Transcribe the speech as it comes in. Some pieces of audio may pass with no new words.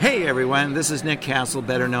Hey everyone, this is Nick Castle,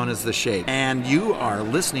 better known as The Shape, and you are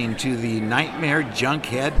listening to the Nightmare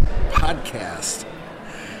Junkhead podcast.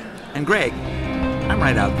 And Greg, I'm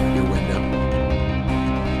right out your window.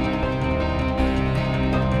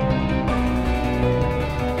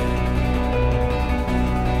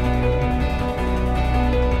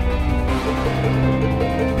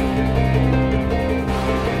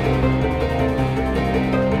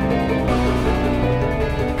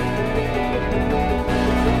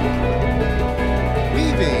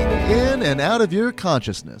 And out of your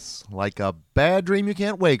consciousness, like a bad dream you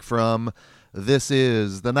can't wake from, this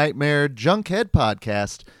is the Nightmare Junkhead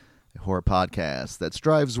Podcast, a horror podcast that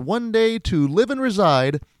strives one day to live and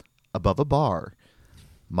reside above a bar.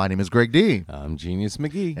 My name is Greg D. I'm Genius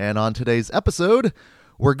McGee. And on today's episode,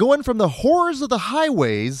 we're going from the horrors of the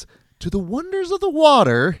highways to the wonders of the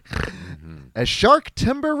water as Shark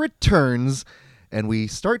Timber returns, and we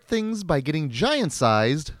start things by getting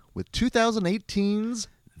giant-sized with 2018's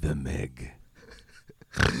The Meg.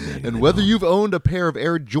 And whether you've owned a pair of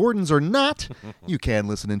Air Jordans or not, you can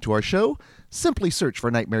listen into our show. Simply search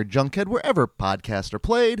for Nightmare Junkhead wherever podcasts are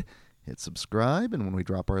played. Hit subscribe, and when we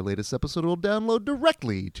drop our latest episode, it'll download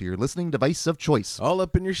directly to your listening device of choice. All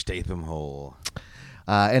up in your Statham hole.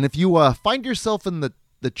 And if you find yourself in the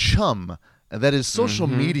chum that is social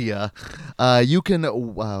media, you can,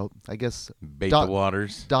 I guess, Bait the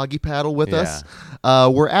waters. Doggy paddle with Yeah.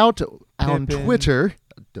 us. We're out on Pippin. Twitter.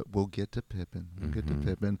 We'll get to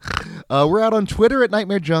Pippin. We're out on Twitter at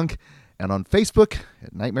Nightmare Junk and on Facebook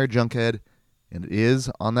at Nightmare Junkhead. And it is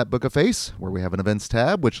on that Book of Face where we have an events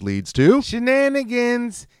tab, which leads to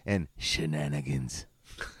Shenanigans and shenanigans.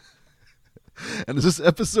 And this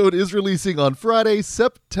episode is releasing on Friday,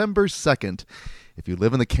 September 2nd. If you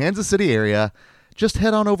live in the Kansas City area, just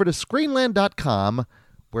head on over to screenland.com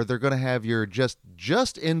where they're going to have your just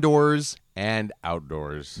indoors. And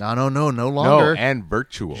outdoors. No longer. No, and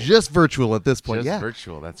virtual. Just virtual at this point, Just yeah.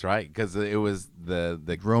 virtual, that's right. Because it was the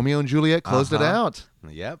Romeo and Juliet closed it out.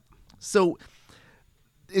 Yep. So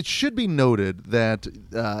it should be noted that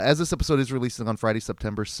as this episode is releasing on Friday,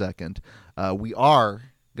 September 2nd, we are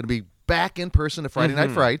going to be back in person at Friday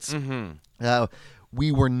Night Frights. We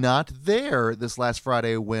were not there this last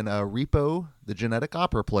Friday when Repo, the Genetic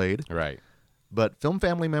Opera, played. Right. But Film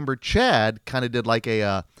Family member Chad kind of did like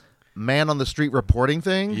a man on the street reporting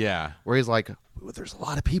thing. Yeah. Where he's like, there's a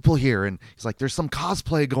lot of people here. And he's like, there's some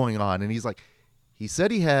cosplay going on. And he's like, he said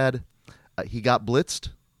he had, he got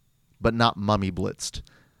blitzed, but not mummy blitzed.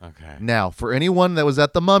 Okay. Now, for anyone that was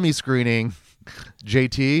at the mummy screening,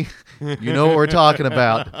 JT, you know what we're talking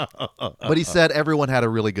about. But he said everyone had a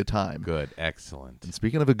really good time. Good. Excellent. And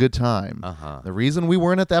speaking of a good time, Uh-huh. the reason we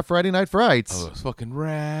weren't at that Friday Night Frights, Oh, it was fucking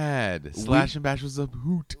rad. Slash and Bash was a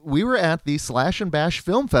hoot. we were at the Slash and Bash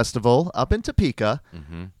Film Festival up in Topeka.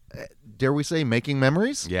 Dare we say making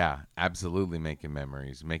memories? Yeah, absolutely making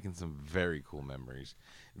memories. Making some very cool memories.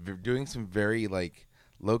 Doing some very,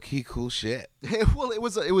 low-key cool shit. Well, it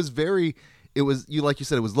was very, like you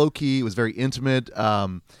said, it was low key. It was very intimate.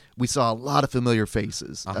 We saw a lot of familiar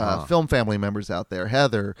faces, Film Family members out there.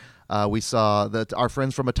 Heather, we saw that our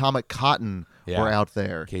friends from Atomic Cotton Yeah. were out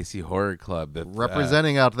there, Casey Horror Club.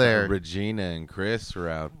 representing out there. Regina and Chris were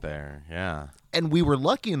out there. Yeah. And we were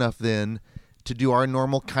lucky enough then to do our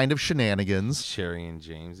normal kind of shenanigans. Sherry and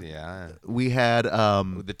James, yeah. We had,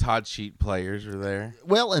 The Todd Sheet players were there.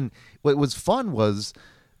 well, and what was fun was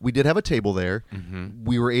we did have a table there.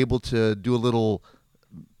 We were able to do a little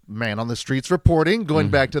man on the streets reporting, going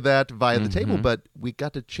back to that via the table, but we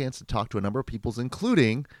got the chance to talk to a number of people,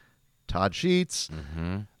 including Todd Sheets,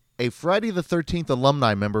 a Friday the 13th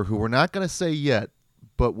alumni member who we're not going to say yet,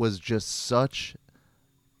 but was just such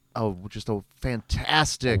a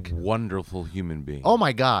fantastic, Wonderful human being. oh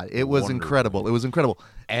my God, it was Wonderful. incredible. It was incredible.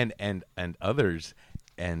 And others.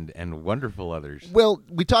 And wonderful others. Well,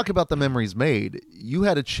 we talk about the memories made. You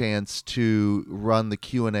had a chance to run the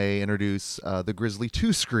Q&A, introduce the Grizzly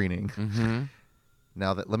 2 screening.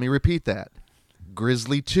 Now, let me repeat that.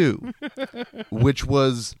 Grizzly 2, which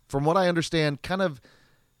was, from what I understand, kind of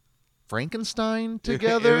Frankenstein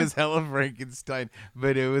together. It was hella Frankenstein,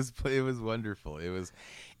 but it was wonderful. It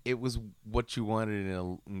was what you wanted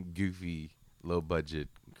in a goofy, low-budget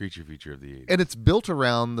creature feature of the 80s. And it's built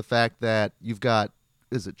around the fact that you've got,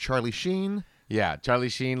 is it Charlie Sheen? Yeah, Charlie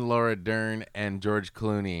Sheen, Laura Dern, and George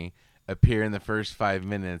Clooney appear in the first 5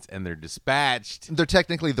 minutes, and they're dispatched. They're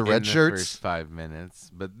technically the red in shirts. The first 5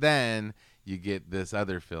 minutes, but then you get this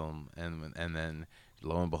other film, and then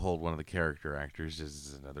lo and behold, one of the character actors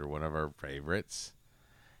is another one of our favorites,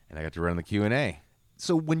 and I got to run the Q&A.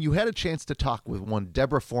 So when you had a chance to talk with one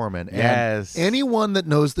Deborah Foreman, and Yes. anyone that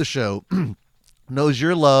knows the show knows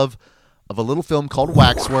your love of a little film called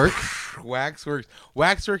Waxwork.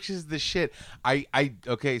 Waxworks is the shit.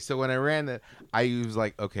 Okay, so when I ran it, I was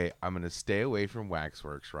like, okay, I'm gonna stay away from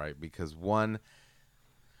Waxworks, right? Because one,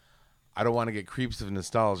 I don't want to get creeps of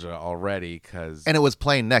nostalgia already, because And it was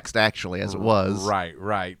playing next, actually, as it was.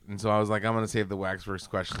 right. And so I was like, I'm gonna save the Waxworks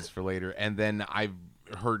questions for later. And then I've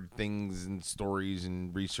heard things and stories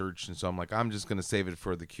and research, and so I'm like, I'm just gonna save it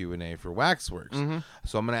for the Q&A for Waxworks.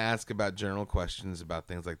 So I'm gonna ask about general questions about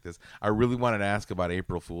things like this. I really wanted to ask about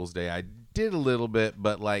April Fool's Day. I did a little bit,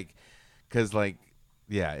 but because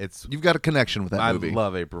yeah, it's You've got a connection with that movie. I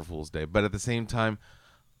love April Fool's Day, but at the same time,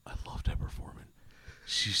 I love Deborah Foreman.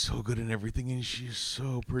 She's so good in everything, and she's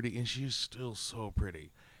so pretty, and she's still so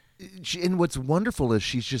pretty. And what's wonderful is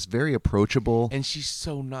she's just very approachable. And she's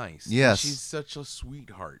so nice. Yes. And she's such a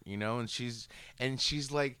sweetheart, you know? And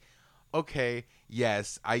she's like, okay,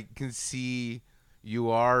 yes, I can see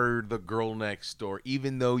you are the girl next door,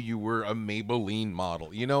 even though you were a Maybelline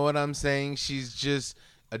model. You know what I'm saying? She's just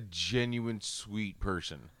a genuine sweet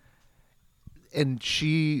person. And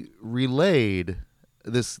she relayed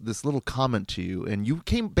this little comment to you, and you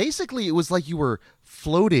came, basically it was like you were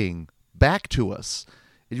floating back to us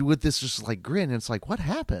with this just like grin, and it's like, what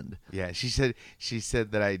happened? Yeah, she said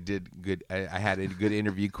that I did good. I had good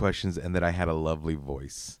interview questions, and that I had a lovely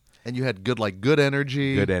voice. And you had good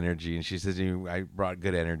energy. Good energy. And she says, I brought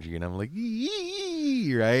good energy. And I'm like,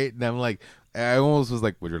 right? And I'm like, I almost was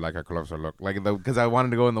like, would you like a closer look? Because I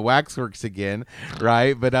wanted to go in the Waxworks again,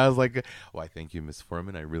 right? But I was like, why, thank you, Miss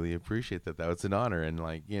Foreman. I really appreciate that. That was an honor. And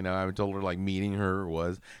I told her meeting her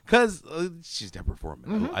was, because she's Deborah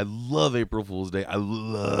Foreman. I love April Fool's Day. I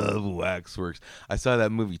love Waxworks. I saw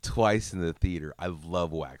that movie twice in the theater. I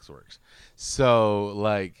love Waxworks.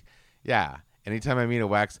 So yeah. Anytime I meet a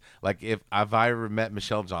wax, if I ever met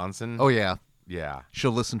Michelle Johnson. Oh, yeah. Yeah.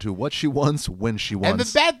 She'll listen to what she wants when she wants. And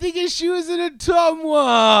the bad thing is she was in Ottumwa.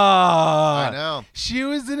 I know. She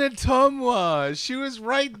was in Ottumwa. She was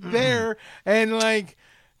right there. And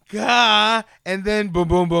and then boom,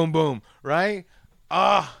 boom, boom, boom. Right?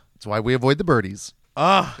 That's why we avoid the birdies.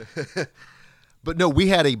 But no, we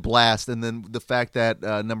had a blast. And then the fact that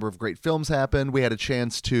a number of great films happened, we had a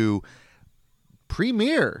chance to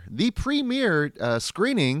premiere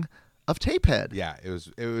screening of Tapehead. Yeah, it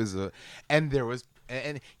was and there was,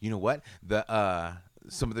 and you know what,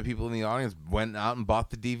 some of the people in the audience went out and bought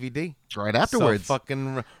the DVD right afterwards. So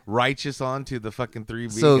fucking righteous onto the fucking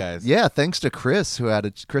 3B guys. Yeah, thanks to Chris,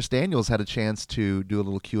 Chris Daniels had a chance to do a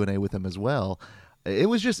little Q&A with him as well. It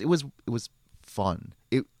was fun.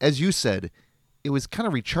 As you said, it was kind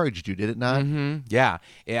of recharged you, did it not? Mm-hmm. Yeah,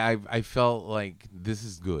 I felt like this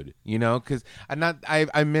is good, because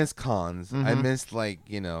I miss cons. I miss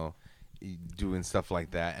doing stuff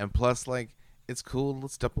like that, and plus it's cool to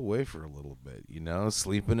step away for a little bit,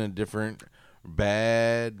 sleep in a different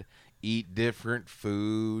bed, eat different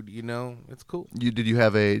food, it's cool. Did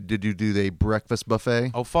you do the breakfast buffet?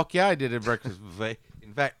 Oh fuck yeah, I did a breakfast buffet.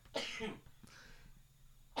 In fact.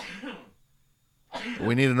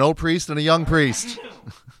 We need an old priest and a young priest.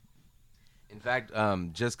 In fact,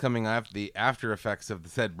 just coming off the after effects of the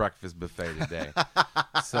said breakfast buffet today.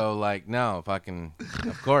 So, no, fucking,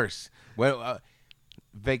 of course. Well,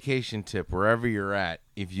 vacation tip, wherever you're at,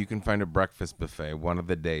 if you can find a breakfast buffet, one of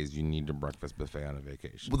the days you need a breakfast buffet on a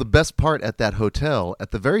vacation. Well, the best part at that hotel,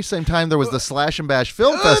 at the very same time there was the Slash and Bash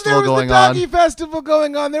Film Festival going on. There was the doggy festival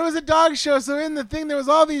going on. There was a dog show, so in the thing there was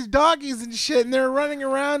all these doggies and shit, and they're running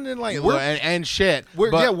around and shit.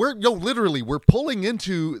 Literally, we're pulling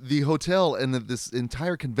into the hotel and this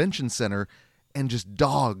entire convention center, and just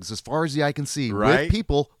dogs as far as the eye can see, right? With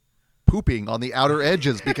people pooping on the outer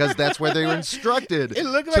edges because that's where they were instructed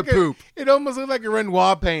to poop. It almost looked like a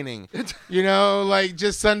Renoir painting.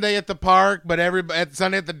 Just Sunday at the park, but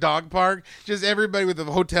Sunday at the dog park, just everybody with the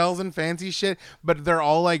hotels and fancy shit, but they're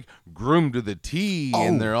all groomed to the T,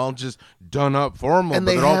 and they're all just done up formal, and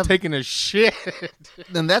they're all taking a shit.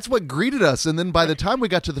 And that's what greeted us. And then by the time we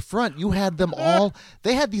got to the front, you had them all,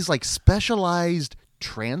 they had these specialized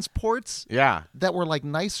transports that were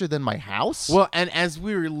nicer than my house. Well, and as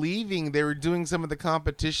we were leaving, they were doing some of the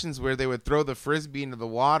competitions where they would throw the frisbee into the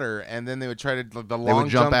water, and then they would try to the long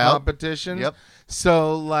jump competition. Yep.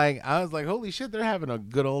 So I was like, holy shit, they're having a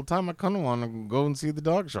good old time. I kind of want to go and see the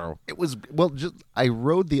dog show. It was I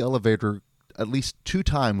rode the elevator at least 2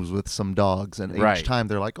 times with some dogs, and each time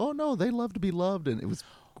they're like, oh no, they love to be loved, and it was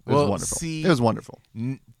wonderful. It was wonderful.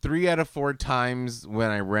 3 out of 4 times when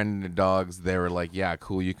I rented dogs, they were like, yeah,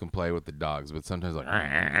 cool, you can play with the dogs. But sometimes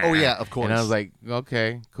oh, yeah, of course. And I was like,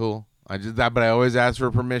 okay, cool. But I always ask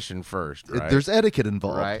for permission first. Right? There's etiquette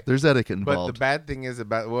involved. Right. There's etiquette But involved. the bad thing is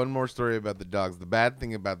about one more story about the dogs. The bad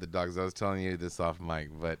thing about the dogs, I was telling you this off mic,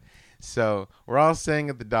 but so we're all staying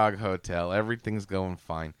at the dog hotel. Everything's going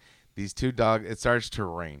fine. These two dogs, it starts to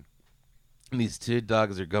rain. And these two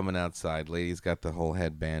dogs are coming outside. Lady's got the whole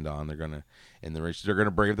headband on. They're gonna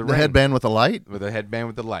brave the rain. The headband with the light? With a headband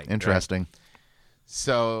with the light. Interesting. Right?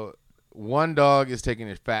 So one dog is taking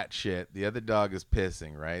a fat shit. The other dog is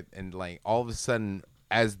pissing, right? And like all of a sudden,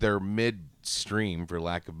 as they're midstream, for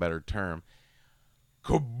lack of a better term,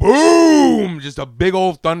 kaboom! Just a big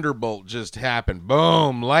old thunderbolt just happened.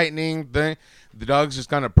 Boom! Lightning thing. The dogs just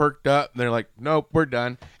kind of perked up. They're like, "Nope, we're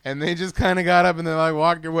done." And they just kind of got up and they like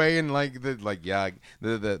walked away. And the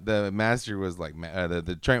master was like,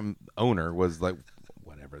 the train owner was like,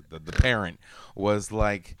 whatever. The parent was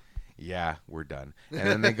like, "Yeah, we're done." And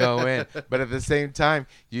then they go in, but at the same time,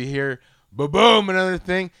 you hear boom, another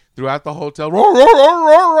thing throughout the hotel. Roar, roar, roar,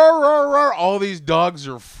 roar, roar, roar, roar. All these dogs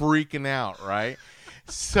are freaking out, right?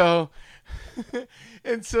 So,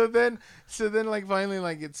 and so then, like finally,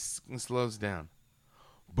 like it slows down.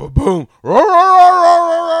 Boom, roar, roar, roar,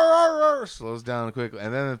 roar, roar, roar, slows down quickly,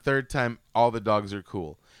 and then the third time, all the dogs are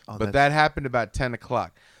cool. But that happened about 10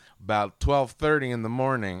 o'clock. About 12:30 in the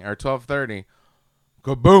morning, or 12:30.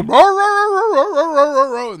 Kaboom!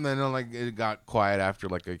 And then like it got quiet after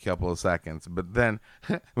like a couple of seconds. But then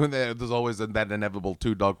when there's always that inevitable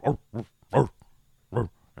two dog. Right?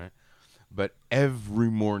 But every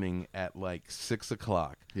morning at like 6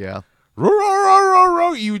 o'clock, Yeah.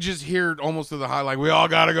 you just hear it almost to the high, like, we all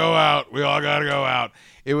gotta go out. We all gotta go out.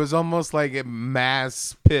 It was almost like a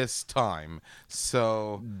mass piss time.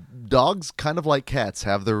 So Dogs, kind of like cats,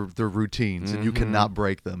 have their routines, and you cannot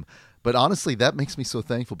break them. But honestly, that makes me so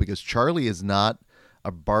thankful because Charlie is not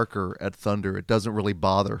a barker at Thunder. It doesn't really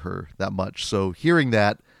bother her that much. So hearing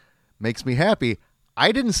that makes me happy.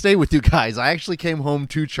 I didn't stay with you guys. I actually came home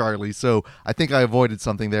to Charlie, so I think I avoided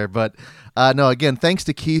something there. But no, again, thanks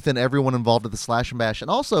to Keith and everyone involved at the Slash and Bash. And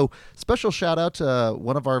also, special shout out to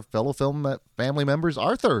one of our fellow film family members,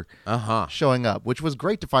 Arthur, showing up, which was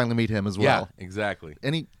great to finally meet him as well. Yeah, exactly.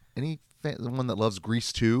 Anyone that loves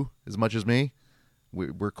Grease 2 as much as me?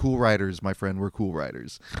 We're cool writers, my friend. We're cool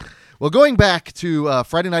writers. Well, going back to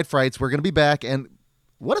Friday Night Frights, we're going to be back. And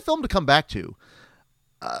what a film to come back to.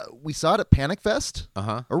 We saw it at Panic Fest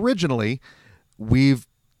originally. We've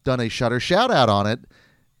done a Shudder shout-out on it,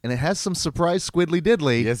 and it has some surprise squiddly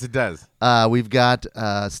diddly. Yes, it does. We've got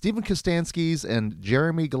Stephen Kostansky's and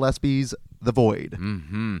Jeremy Gillespie's The Void.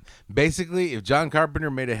 Basically, if John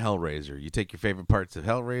Carpenter made a Hellraiser, you take your favorite parts of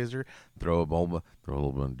Hellraiser, throw a little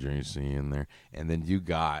bit of JC in there, and then you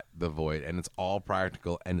got The Void, and it's all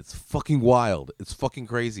practical, and it's fucking wild. It's fucking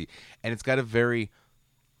crazy, and it's got a very,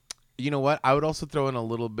 you know what? I would also throw in a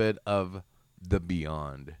little bit of The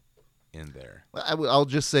Beyond in there. I'll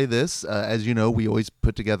just say this. As you know, we always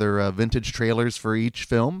put together vintage trailers for each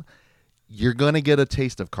film. You're going to get a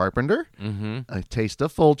taste of Carpenter, a taste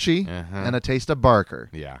of Fulci, and a taste of Barker.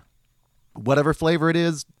 Yeah. Whatever flavor it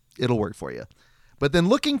is, it'll work for you. But then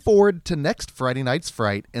looking forward to next Friday Night's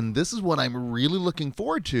Fright, and this is what I'm really looking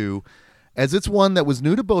forward to, as it's one that was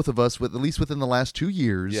new to both of us, at least within the last 2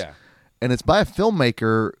 years. Yeah. And it's by a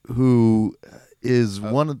filmmaker who is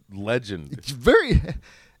one of legend. It's very,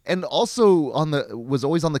 and also was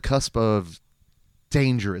always on the cusp of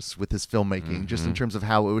dangerous with his filmmaking, just in terms of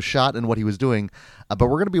how it was shot and what he was doing. But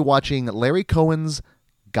we're going to be watching Larry Cohen's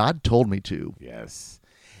God Told Me To. Yes.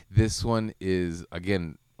 This one is,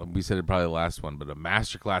 again, we said it probably the last one, but a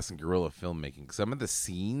masterclass in guerrilla filmmaking. Some of the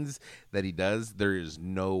scenes that he does, there is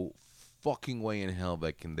no fucking way in hell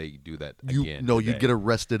that they do that again. No, you get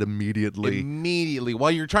arrested immediately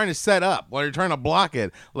while you're trying to set up, while you're trying to block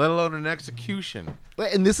it, let alone an execution.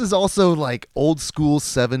 And this is also like old school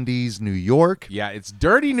 70s New York. Yeah, it's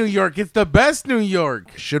dirty New York. It's the best New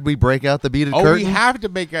York. Should we break out the beaded curtain? We have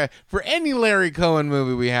to for any Larry Cohen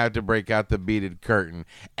movie, we have to break out the beaded curtain.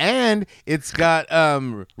 And it's got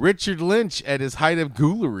Richard Lynch at his height of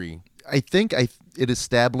ghoulery. I think it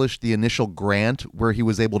established the initial grant where he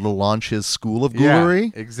was able to launch his school of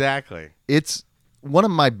ghoulery. Yeah, exactly. It's one of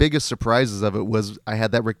my biggest surprises of it was I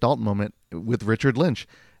had that Rick Dalton moment with Richard Lynch,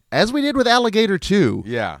 as we did with Alligator 2.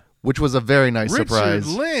 Yeah. Which was a very nice surprise.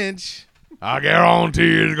 Richard Lynch, I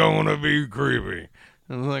guarantee it's going to be creepy.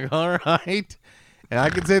 I was like, all right. And I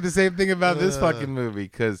can say the same thing about this fucking movie,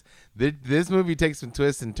 because this movie takes some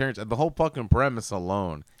twists and turns. And the whole fucking premise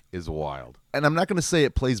alone is wild. And I'm not going to say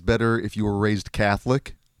it plays better if you were raised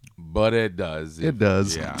Catholic. But it does. It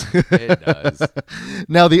does. Yeah, it does.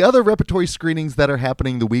 Now, the other repertory screenings that are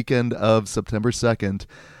happening the weekend of September 2nd,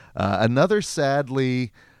 another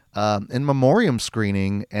sadly in memoriam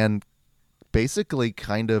screening, and basically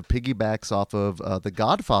kind of piggybacks off of The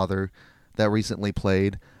Godfather that recently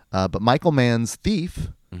played, but Michael Mann's Thief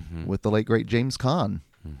with the late great James Caan,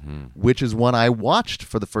 which is one I watched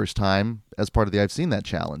for the first time as part of the I've Seen That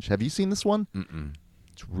challenge. Have you seen this one? Mm-mm.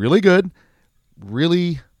 It's really good,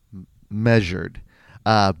 really measured.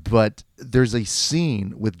 But there's a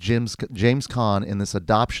scene with James Caan in this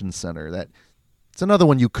adoption center that it's another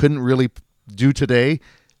one you couldn't really do today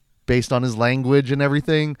based on his language and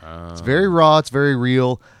everything. It's very raw. It's very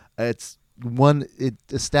real. It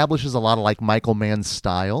establishes a lot of like Michael Mann's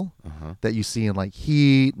style that you see in like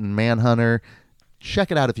Heat and Manhunter.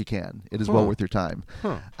 Check it out if you can. It is well worth your time.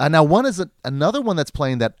 Now, another one that's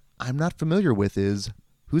playing that I'm not familiar with is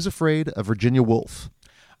Who's Afraid of Virginia Woolf?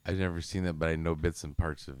 I've never seen it, but I know bits and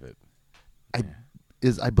parts of it.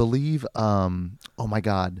 I believe, oh my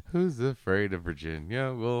God. Who's Afraid of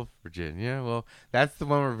Virginia Woolf? Virginia Woolf. That's the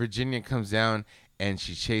one where Virginia comes down and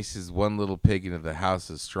she chases one little pig into the house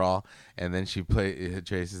of straw, and then she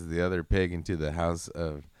chases the other pig into the house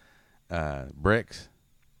of bricks.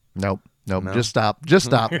 Nope. No? Just stop.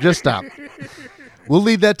 We'll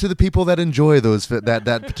leave that to the people that enjoy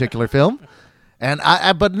that particular film. And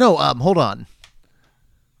but no, hold on.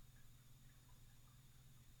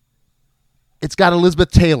 It's got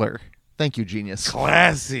Elizabeth Taylor. Thank you, genius.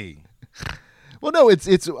 Classy. Well, no,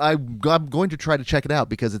 I'm going to try to check it out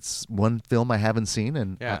because it's one film I haven't seen,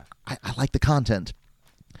 and Yeah. I like the content.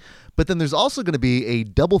 But then there's also going to be a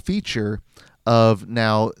double feature of,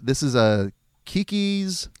 now this is a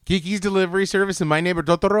Kiki's Delivery Service and My Neighbor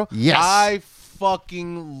Totoro. Yes. I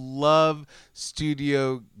fucking love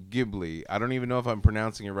Studio Ghibli. I don't even know if I'm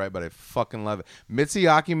pronouncing it right, but I fucking love it.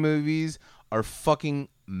 Mitsuyaki movies are fucking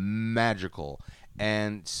magical.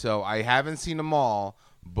 And so I haven't seen them all,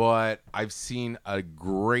 but I've seen a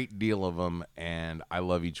great deal of them, and I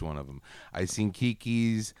love each one of them. I've seen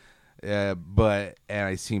Kiki's, and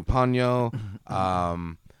I've seen Ponyo.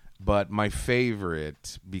 But my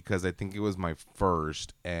favorite, because I think it was my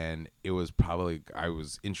first, and it was probably, I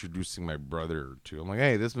was introducing my brother to. I'm like,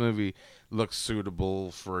 hey, this movie looks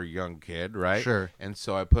suitable for a young kid, right? Sure. And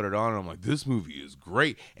so I put it on, and I'm like, this movie is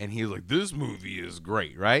great. And he's like, this movie is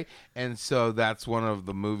great, right? And so that's one of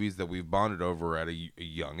the movies that we've bonded over at a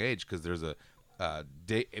young age, because there's a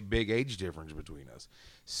big age difference between us.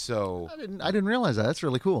 So I didn't realize that. That's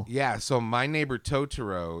really cool. yeah, so My Neighbor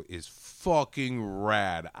Totoro is fucking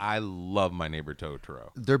rad. I love My Neighbor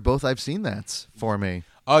Totoro. They're both I've Seen That's for me.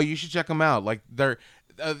 Oh, you should check them out. Like they're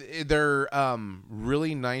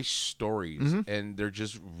really nice stories, and they're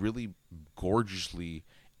just really gorgeously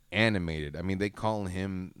animated. I mean, they call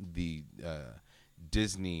him the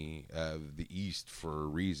Disney of the East for a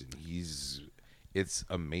reason. It's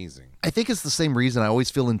amazing. I think it's the same reason I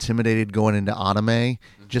always feel intimidated going into anime,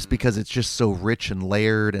 just because it's just so rich and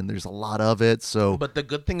layered, and there's a lot of it. So, But the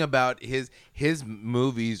good thing about his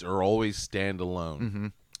movies are always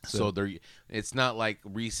standalone. So it's not like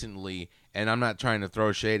recently, and I'm not trying to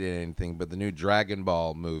throw shade at anything, but the new Dragon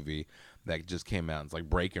Ball movie that just came out, it's like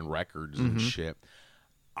breaking records and shit.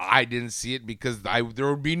 I didn't see it because there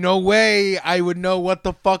would be no way I would know what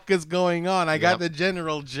the fuck is going on. I got the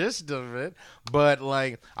general gist of it, but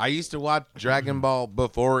like I used to watch Dragon Ball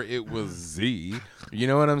before it was Z. You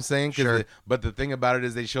know what I'm saying? Sure. But the thing about it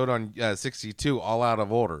is they showed on 62 all out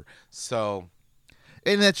of order. So,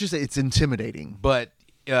 and that's just, it's intimidating. but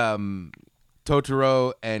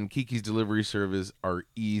Totoro and Kiki's Delivery Service are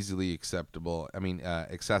easily accessible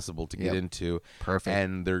to get into. Perfect.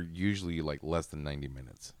 And they're usually like less than 90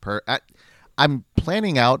 minutes. I'm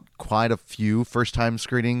planning out quite a few first-time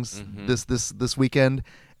screenings this weekend,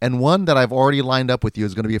 and one that I've already lined up with you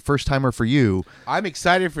is going to be a first-timer for you. I'm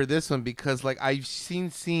excited for this one because like I've seen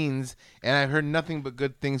scenes and I've heard nothing but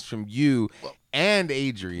good things from you and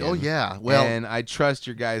Adrian. Oh, yeah. Well, and I trust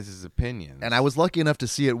your guys' opinions. And I was lucky enough to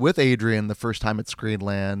see it with Adrian the first time at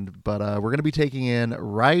Screenland, but we're going to be taking in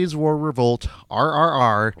Rise War Revolt,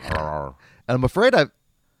 RRR. And I'm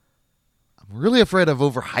really afraid I've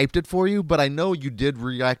overhyped it for you, but I know you did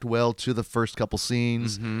react well to the first couple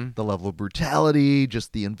scenes, the level of brutality,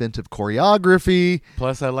 just the inventive choreography.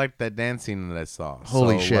 Plus, I liked that dancing that I saw.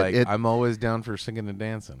 Holy shit. Like, I'm always down for singing and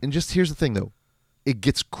dancing. And just here's the thing, though. It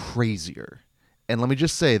gets crazier. And let me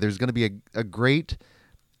just say, there's going to be a great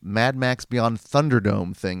Mad Max Beyond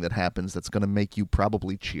Thunderdome thing that happens that's going to make you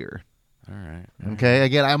probably cheer. All right. Okay?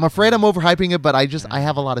 Again, I'm afraid I'm overhyping it, but I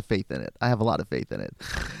have a lot of faith in it.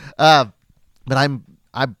 But I'm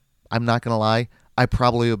not going to lie. I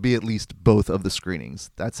probably will be at least both of the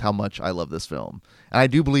screenings. That's how much I love this film. And I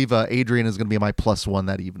do believe Adrian is going to be my +1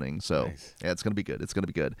 that evening. So, Nice. yeah, it's going to be good. It's going to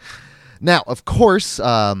be good. Now, of course,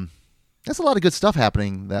 there's a lot of good stuff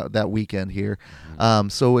happening that weekend here.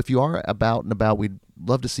 So if you are about and about, we'd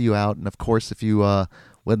love to see you out. And of course, if you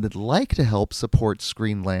would like to help support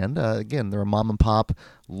Screenland, again, they're a mom and pop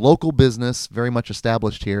local business, very much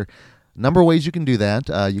established here. Number of ways you can do that.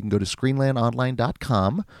 You can go to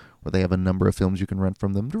screenlandonline.com, where they have a number of films you can rent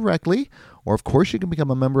from them directly. Or, of course, you can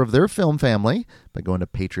become a member of their film family by going to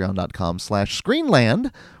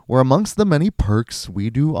patreon.com/Screenland, where amongst the many perks,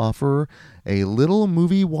 we do offer a little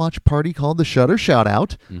movie watch party called the Shudder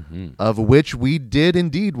Shoutout, of which we did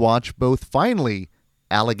indeed watch both, finally,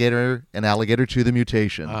 Alligator and Alligator 2: The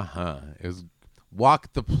Mutation. It was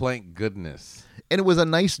walk the plank goodness. And it was a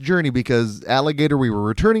nice journey because Alligator we were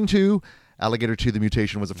returning to, Alligator 2: The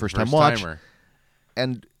Mutation was a first-time watch. First-timer.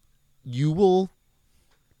 And you will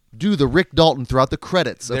do the Rick Dalton throughout the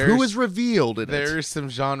credits of who is revealed in it. There's some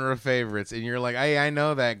genre favorites, and you're like, hey, I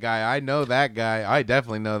know that guy. I know that guy. I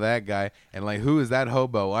definitely know that guy. And like, who is that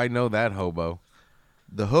hobo? I know that hobo.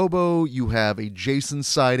 The hobo, you have a Jason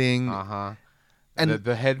sighting. And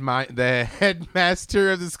the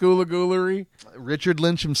headmaster of the School of Ghoulery. Richard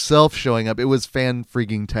Lynch himself showing up. It was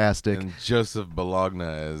fan-freaking-tastic. And Joseph Bologna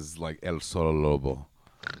as like El Solo Lobo.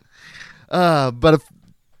 But if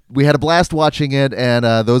we had a blast watching it, and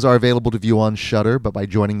those are available to view on Shudder. But by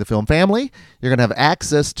joining the film family, you're going to have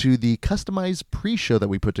access to the customized pre-show that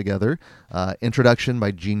we put together, introduction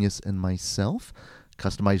by Genius and myself,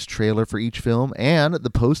 customized trailer for each film, and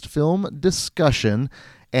the post-film discussion.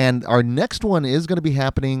 And our next one is going to be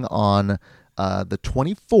happening on the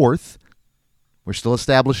 24th. We're still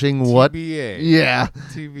establishing what... TBA. Yeah.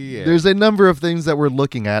 TBA. There's There's a number of things that we're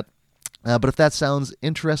looking at. But if that sounds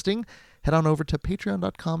interesting, head on over to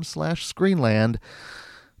patreon.com/Screenland.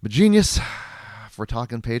 But Genius, if we're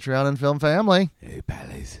talking Patreon and Film Family... Hey,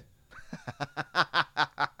 pals.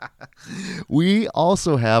 We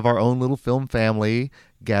also have our own little film family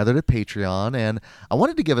gathered at Patreon. And I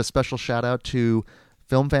wanted to give a special shout-out to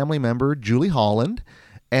Film Family member Julie Holland,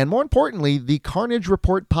 and more importantly, the Carnage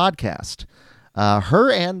Report podcast.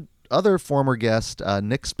 Her and other former guest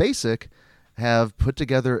Nick Spacek have put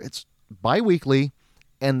together, it's bi-weekly,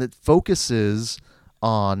 and it focuses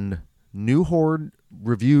on new horror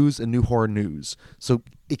reviews and new horror news. So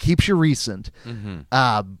it keeps you recent,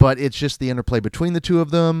 but it's just the interplay between the two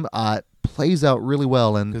of them plays out really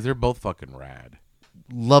well, and Because they're both fucking rad.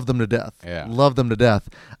 love them to death. Yeah. Love them to death.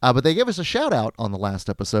 But they gave us a shout out on the last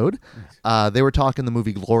episode. They were talking the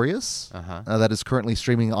movie Glorious. That is currently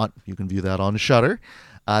streaming on, you can view that on Shudder.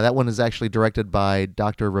 That one is actually directed by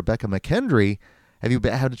Dr. Rebecca McKendry. Have you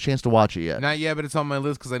had a chance to watch it yet? Not yet, but it's on my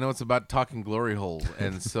list because I know it's about talking glory holes.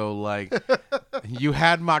 And so, like, you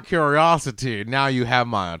had my curiosity. Now you have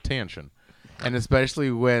my attention. And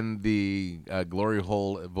especially when the glory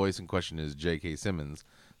hole voice in question is J.K. Simmons.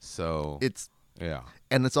 So, yeah.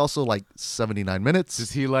 And it's also like 79 minutes.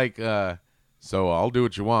 Is he like, so I'll do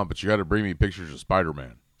what you want, but you got to bring me pictures of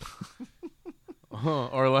Spider-Man.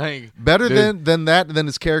 Or like Better than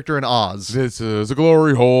his character in Oz. This is a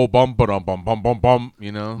glory hole, bum ba dum bum bum bum bum.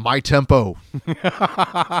 You know, My Tempo.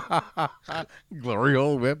 glory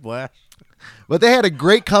hole whiplash. But they had a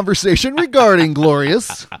great conversation regarding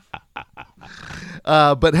Glorious.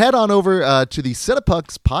 But head on over to the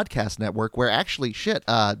Cinepucks podcast network, where actually,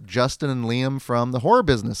 Justin and Liam from the horror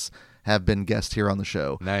business have been guests here on the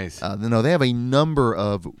show. Nice. They have a number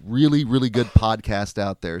of really, really good podcasts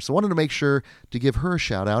out there. So I wanted to make sure to give her a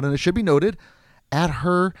shout out. And it should be noted, at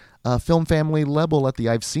her film family level at the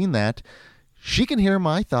I've Seen That, she can hear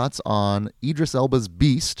my thoughts on Idris Elba's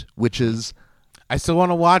Beast, which is... I still want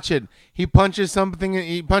to watch it. He punches something.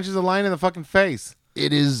 He punches a line in the fucking face.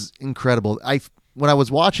 It is incredible. When I was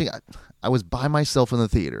watching, I was by myself in the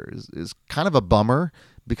theater. It's kind of a bummer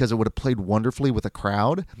because it would have played wonderfully with a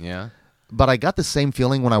crowd. Yeah. But I got the same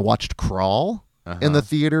feeling when I watched Crawl in the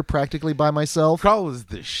theater practically by myself. Crawl was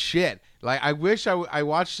the shit. Like, I wish I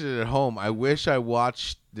watched it at home. I wish I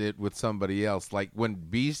watched it with somebody else. Like, when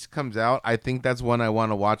Beast comes out, I think that's one I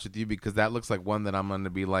want to watch with you because that looks like one that I'm going to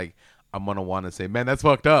be like, I'm going to want to say, man, that's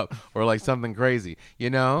fucked up, or like something crazy, you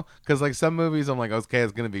know? Because like some movies I'm like, okay,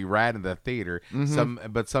 it's going to be rad in the theater.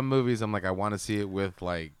 But some movies I'm like, I want to see it with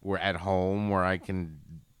like, we're at home where I can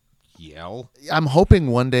yell. I'm hoping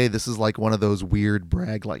one day this is like one of those weird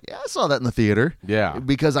brag, like, yeah, I saw that in the theater. Yeah.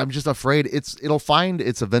 Because I'm just afraid it'll find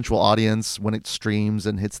its eventual audience when it streams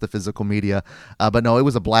and hits the physical media. But no, it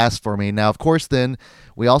was a blast for me. Now, of course, then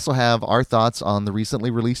we also have our thoughts on the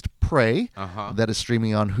recently released Prey that is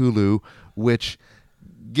streaming on Hulu, which,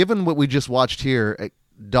 given what we just watched here,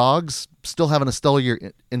 Dogs still having a stellar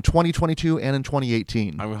year in 2022 and in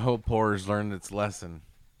 2018. I hope horror's learned its lesson.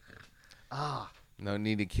 No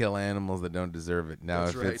need to kill animals that don't deserve it. Now,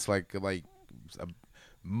 That's if right. it's like a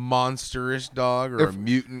monsterish dog or a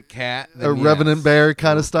mutant cat, then A revenant yes. bear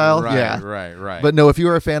kind of style. Right, Yeah. right. But no, if you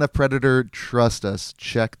are a fan of Predator, trust us,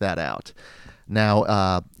 check that out.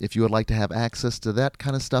 Now, if you would like to have access to that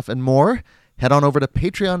kind of stuff and more, head on over to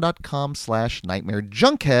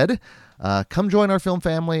patreon.com/nightmarejunkhead. Come join our film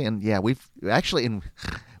family. And yeah, we've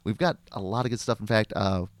got a lot of good stuff. In fact,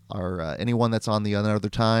 anyone that's on the Another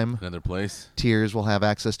Time Another place. tiers will have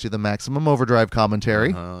access to the Maximum Overdrive commentary.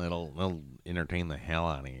 It'll entertain the hell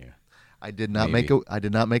out of you. I did not Maybe.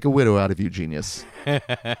 make a widow out of you, genius.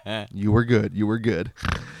 You were good.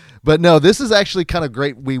 But no, this is actually kind of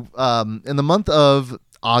great. We in the month of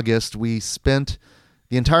August, we spent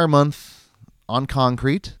the entire month on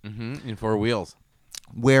concrete, In four wheels.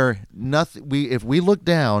 where if we look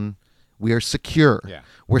down, we are secure. Yeah.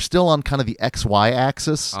 We're still on kind of the XY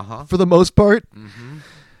axis Uh-huh. for the most part.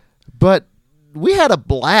 But we had a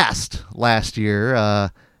blast last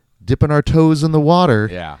year, dipping our toes in the water.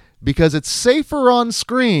 Yeah. Because it's safer on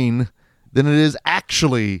screen than it is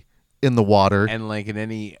actually in the water. And like in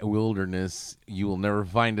any wilderness, you will never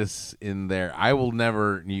find us in there. You'll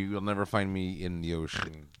never find me in the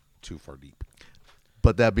ocean too far deep.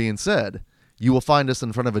 But that being said, you will find us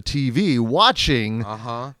in front of a TV watching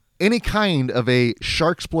any kind of a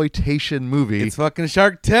sharksploitation movie. It's fucking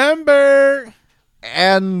Shark Timber.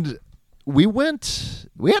 And we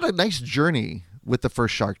had a nice journey with the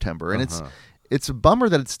first Shark Timber. And it's a bummer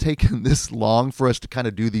that it's taken this long for us to kind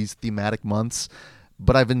of do these thematic months.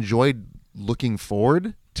 But I've enjoyed looking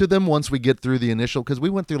forward to them once we get through the initial, because we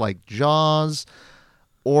went through like Jaws,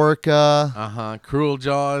 Orca. Cruel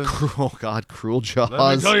Jaws. Cruel Jaws.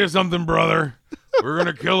 Let me tell you something, brother. We're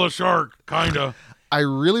gonna kill a shark, kinda. I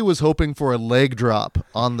really was hoping for a leg drop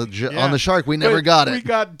on the shark. We never got it. We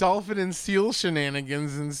got dolphin and seal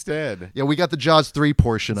shenanigans instead. Yeah, we got the Jaws 3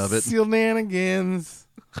 portion of it. Seal shenanigans.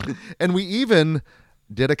 And we even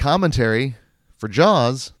did a commentary for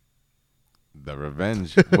Jaws. The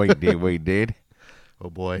Revenge. Wait, did. Oh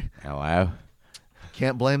boy. Hello.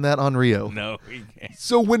 Can't blame that on Rio. No, we can't.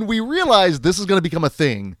 So when we realized this is going to become a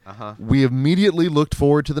thing, we immediately looked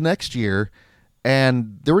forward to the next year.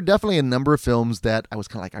 And there were definitely a number of films that I was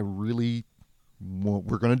kind of like,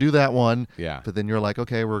 we're going to do that one. Yeah. But then you're like,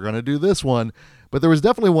 okay, we're going to do this one. But there was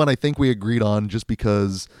definitely one I think we agreed on just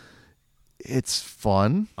because it's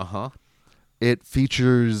fun. It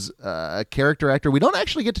features a character actor we don't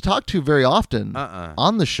actually get to talk to very often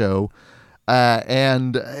on the show.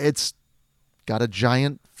 And it's got a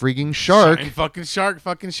giant freaking shark. Giant fucking shark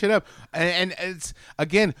fucking shit up. And it's,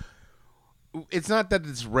 again, it's not that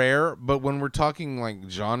it's rare, but when we're talking like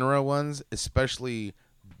genre ones, especially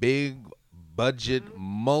big budget,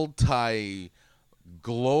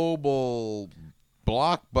 multi-global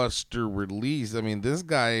blockbuster release. I mean, this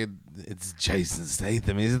guy, it's Jason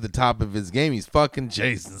Statham. He's at the top of his game. He's fucking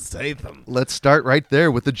Jason Statham. Let's start right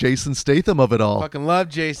there with the Jason Statham of it all. Fucking love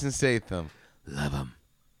Jason Statham. Love him.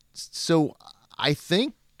 So I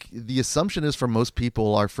think the assumption is for most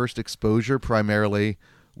people, our first exposure primarily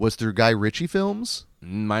was through Guy Ritchie films.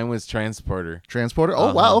 Mine was Transporter. Transporter?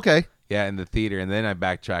 Oh, wow, okay. Yeah, in the theater, and then I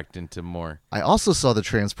backtracked into more. I also saw the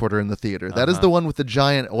Transporter in the theater. That is the one with the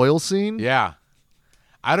giant oil scene? Yeah.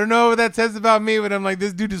 I don't know what that says about me, but I'm like,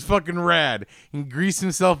 this dude is fucking rad. He can grease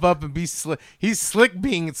himself up and be slick. He's slick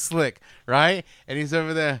being slick, right? And he's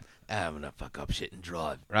over there, I'm going to fuck up shit and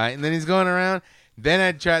drive, right? And then he's going around. Then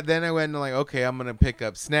I went and like, okay, I'm going to pick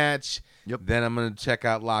up Snatch. Yep. Then I'm going to check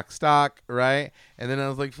out Lock, Stock, right? And then I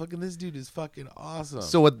was like, fucking this dude is fucking awesome.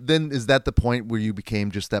 So then is that the point where you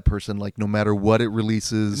became just that person, like no matter what it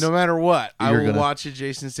releases? No matter what, I You're will gonna- watch a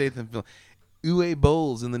Jason Statham film. Uwe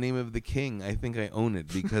Bowls in the Name of the King. I think I own it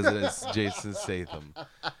because it's Jason Statham.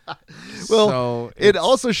 Well, so it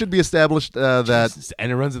also should be established that,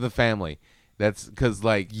 and it runs in the family. That's because,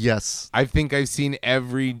 like, yes, I think I've seen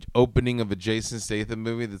every opening of a Jason Statham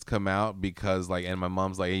movie that's come out because, like, and my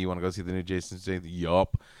mom's like, hey, you want to go see the new Jason Statham?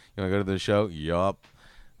 Yup. You want to go to the show? Yup.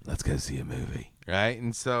 Let's go see a movie. Right?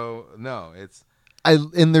 And so, no, it's.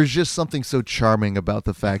 and there's just something so charming about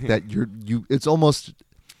the fact that it's almost,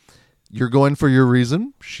 you're going for your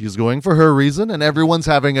reason, she's going for her reason, and everyone's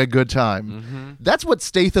having a good time. That's what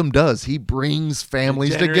Statham does. He brings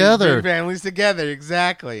families together. Bring families together,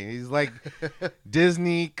 exactly. He's like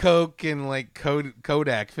Disney, Coke, and like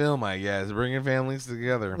Kodak film, I guess, bringing families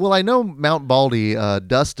together. Well, I know Mount Baldy,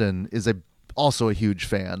 Dustin, is also a huge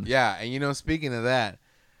fan. Yeah, and speaking of that,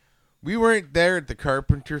 we weren't there at the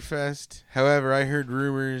Carpenter Fest. However, I heard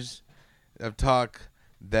rumors of talk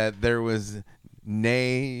that there was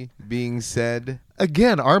nay being said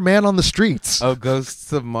Again, our man on the streets. Oh,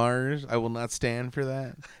 Ghosts of Mars. I will not stand for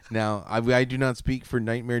that. Now, I do not speak for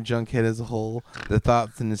Nightmare Junkhead as a whole. The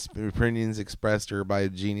thoughts and opinions expressed are by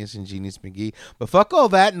Genius and Genius McGee. But fuck all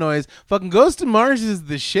that noise. Fucking Ghost of Mars is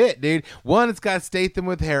the shit, dude. One, it's got Statham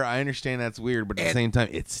with hair. I understand that's weird, but at the same time,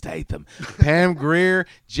 it's Statham. Pam Grier,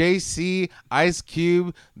 JC, Ice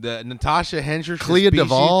Cube, the Natasha Henstridge, Clea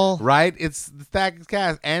Duvall. right? It's the stacked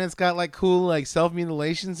cast, and it's got like cool like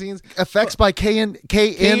self-mutilation scenes. Effects by KN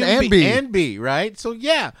and B. And B, right? So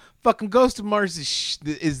yeah, fucking Ghost of Mars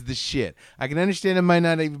is the shit. I can understand it might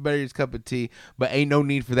not everybody's cup of tea, but ain't no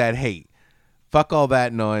need for that hate. Fuck all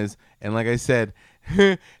that noise. And like I said,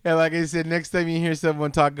 next time you hear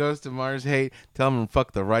someone talk Ghost of Mars hate, tell them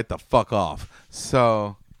fuck the fuck off.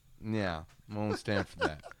 So yeah, I won't stand for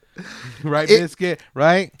that. Right, Biscuit?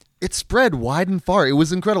 Right? It spread wide and far. It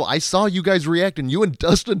was incredible. I saw you guys react, and you and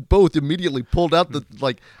Dustin both immediately pulled out the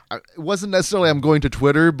it wasn't necessarily I'm going to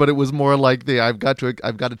Twitter, but it was more like I've got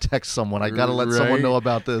to text someone. I got to let someone know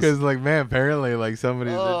about this. Because like man, apparently like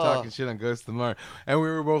somebody's they're talking shit on Ghost of Mars, and we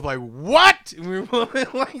were both like, what? And we were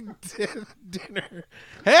both like dinner.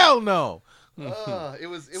 Hell no. It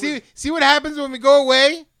was. See what happens when we go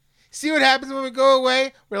away. See what happens when we go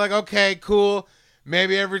away. We're like, okay, cool.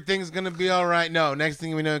 Maybe everything's going to be all right. No, next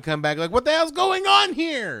thing we know, come back like, what the hell's going on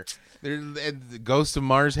here? There's Ghost of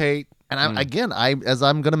Mars hate. And as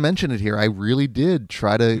I'm going to mention it here, I really did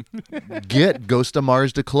try to get Ghost of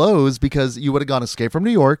Mars to close because you would have gone Escape from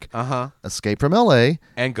New York, Escape from L.A.,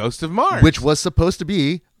 and Ghost of Mars, which was supposed to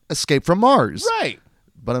be Escape from Mars. Right.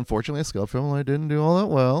 But unfortunately, Escape from L.A. didn't do all that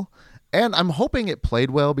well. And I'm hoping it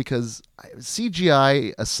played well because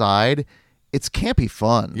CGI aside, it's campy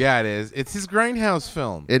fun. Yeah, it is. It's his Grindhouse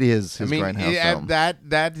film. It is his Grindhouse film.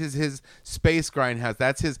 That is his space Grindhouse.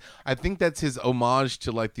 That's his. I think that's his homage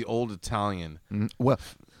to like the old Italian. Well,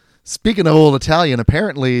 speaking of old Italian,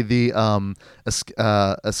 apparently the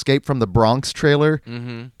Escape from the Bronx trailer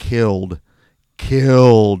killed.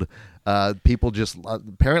 People just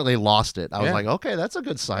apparently lost it. I was like, okay, that's a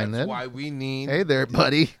good sign. That's then why we need. Hey there,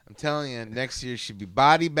 buddy. I'm telling you, next year should be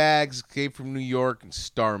Body Bags, Escape from New York, and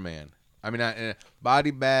Starman. I mean,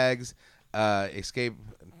 Body Bags, Escape,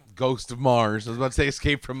 Ghost of Mars. I was about to say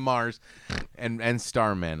Escape from Mars, and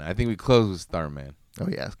Starman. I think we close with Starman. Oh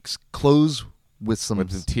yeah, close with some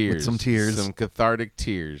tears, some cathartic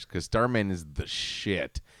tears, because Starman is the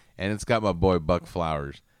shit, and it's got my boy Buck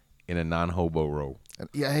Flowers in a non-hobo role.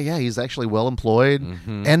 Yeah, he's actually well employed,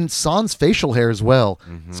 and San's facial hair as well.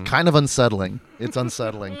 It's kind of unsettling. It's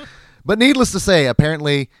unsettling, but needless to say,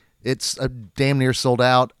 apparently. It's a damn near sold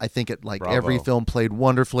out. I think every film played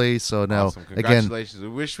wonderfully. So no, awesome. Congratulations. We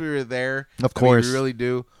wish we were there. Of course, we really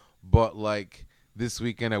do. But like this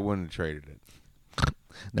weekend, I wouldn't have traded it.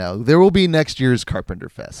 No, there will be next year's Carpenter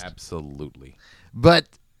Fest. Absolutely. But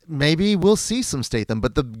maybe we'll see some Statham.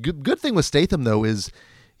 But the good thing with Statham though is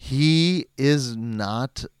he is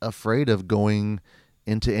not afraid of going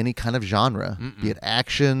into any kind of genre, be it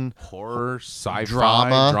action, horror, sci-fi,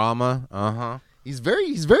 drama. He's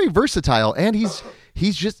very versatile, and he's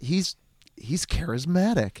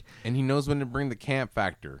charismatic, and he knows when to bring the camp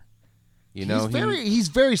factor. He's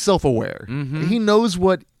very self-aware. He knows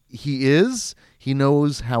what he is. He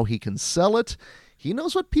knows how he can sell it. He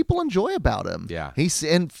knows what people enjoy about him. Yeah,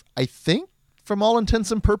 and I think, from all intents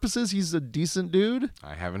and purposes, he's a decent dude.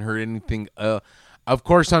 I haven't heard anything. Of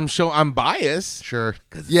course, I'm biased. Sure,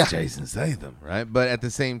 because it's Jason Statham, right? But at the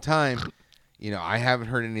same time. I haven't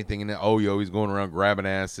heard anything in it. Oh, he's going around grabbing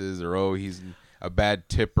asses, or he's a bad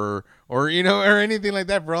tipper, or or anything like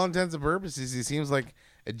that. For all intents and purposes, he seems like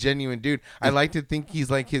a genuine dude. I like to think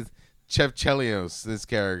he's like his Chef Chelios, this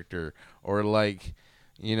character, or like,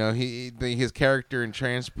 his character in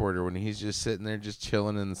Transporter when he's just sitting there, just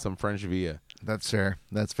chilling in some French Villa. That's fair.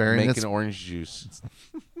 That's fair. Making orange juice.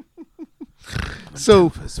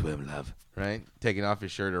 So swim, love. Right? Taking off his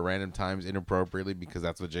shirt at random times inappropriately because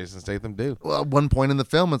that's what Jason Statham do. Well, at one point in the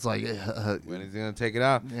film, it's like... when he's going to take it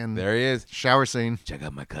off? And there he is. Shower scene. Check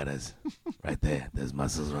out my cutters. Right there. There's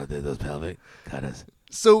muscles right there. Those pelvic cutters.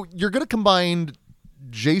 So you're going to combine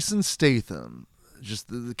Jason Statham, just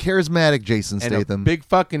the charismatic Jason Statham. And a big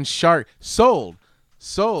fucking shark. Sold.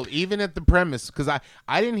 Even at the premise. Because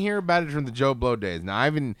I didn't hear about it from the Joe Blow days. Now,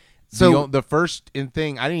 I've been... So the first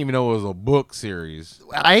thing, I didn't even know it was a book series.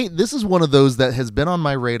 This is one of those that has been on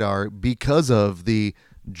my radar because of the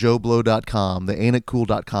JoeBlow.com, the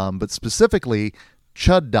AintItCool.com, but specifically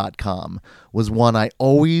Chud.com was one I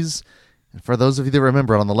always, for those of you that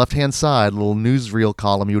remember, on the left-hand side, a little newsreel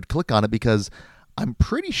column, you would click on it because I'm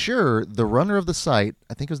pretty sure the runner of the site,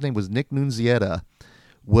 I think his name was Nick Nunziata,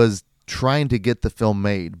 was trying to get the film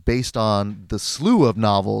made based on the slew of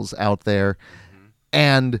novels out there,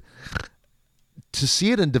 and to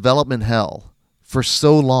see it in development hell for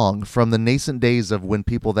so long, from the nascent days of when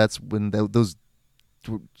people, the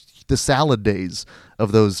salad days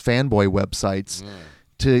of those fanboy websites,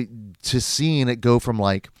 to seeing it go from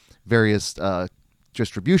like various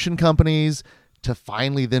distribution companies to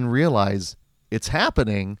finally then realize it's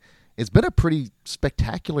happening. It's been a pretty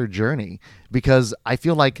spectacular journey, because I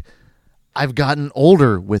feel like I've gotten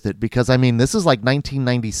older with it, because I mean, this is like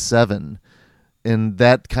 1997, and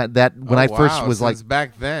when I first was like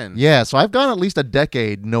back then. Yeah, so I've gone at least a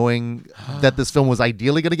decade knowing that this film was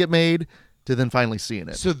ideally going to get made, to then finally seeing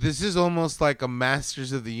it. So this is almost like a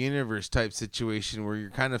Masters of the Universe type situation, where you're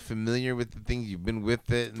kind of familiar with the thing, you've been with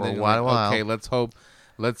it, and For then a you're like, while. okay,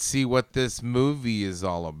 let's see what this movie is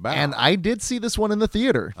all about. And I did see this one in the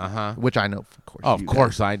theater, which I know, of course. of you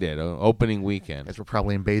course guys, I did. Opening weekend. guys were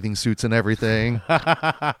probably in bathing suits and everything.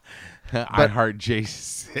 I heart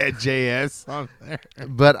JS on there.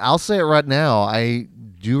 But I'll say it right now, I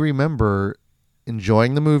do remember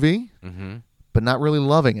enjoying the movie, but not really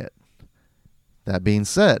loving it. That being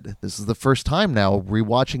said, this is the first time now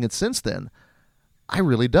rewatching it since then. I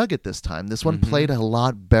really dug it this time. This one played a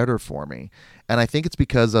lot better for me. And I think it's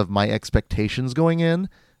because of my expectations going in,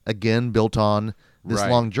 again, built on this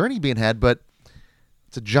long journey being had, but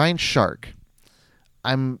it's a giant shark.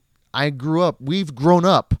 We've grown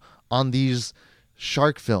up on these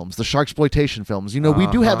shark films, the sharksploitation films. You know, we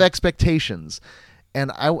do have expectations.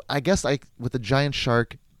 And I guess with a giant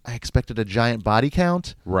shark, I expected a giant body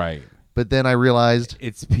count. Right. But then I realized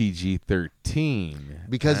It's PG-13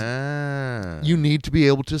 because you need to be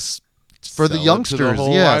able to, for the Sell it youngsters, to the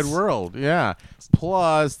whole yes. wide world. Yeah.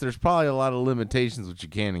 Plus, there's probably a lot of limitations which you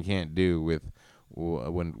can and can't do with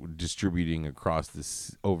when distributing across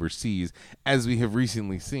this overseas, as we have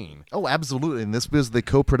recently seen. Oh, absolutely. And this was the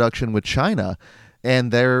co-production with China,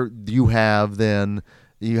 and there you have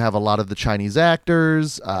a lot of the Chinese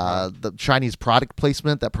actors, the Chinese product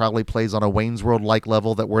placement that probably plays on a Wayne's World-like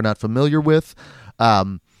level that we're not familiar with.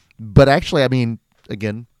 But actually, I mean,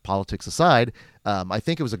 again, politics aside, I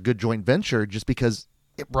think it was a good joint venture just because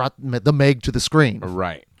it brought the Meg to the screen.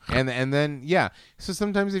 Right. And then, yeah. So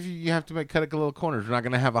sometimes if you have to cut a little corners, we're not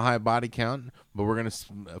going to have a high body count, but we're going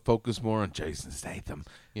to focus more on Jason Statham,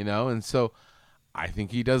 you know? And so I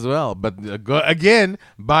think he does well. But again,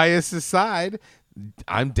 bias aside,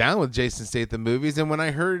 I'm down with Jason Statham movies, and when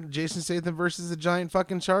I heard Jason Statham versus a giant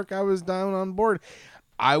fucking shark, I was down on board.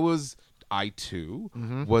 I too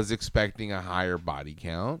was expecting a higher body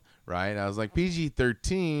count, right? I was like,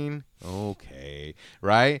 PG-13, okay,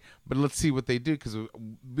 right? But let's see what they do, because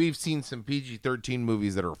we've seen some PG-13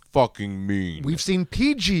 movies that are fucking mean. We've seen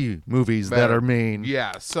PG movies that are mean.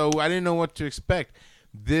 Yeah, so I didn't know what to expect.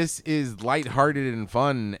 This is lighthearted and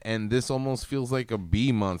fun, and this almost feels like a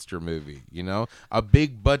B-monster movie, you know? A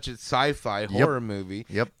big-budget sci-fi horror movie.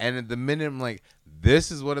 Yep. And at the minute, I'm like,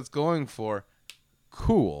 this is what it's going for.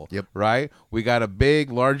 Cool. Yep. Right? We got a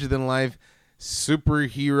big, larger-than-life,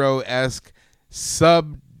 superhero-esque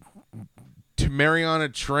to Mariana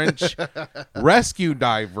Trench rescue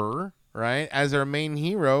diver, right, as our main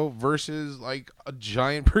hero versus, like, a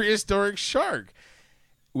giant prehistoric shark.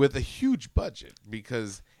 With a huge budget,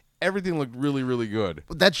 because everything looked really, really good.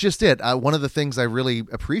 That's just it. One of the things I really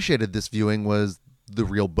appreciated this viewing was the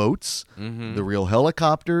real boats, the real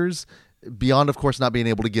helicopters, beyond, of course, not being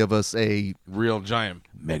able to give us a Real giant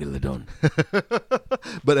megalodon.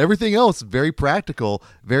 but everything else, very practical,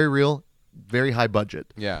 very real, very high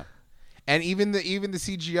budget. Yeah. And even the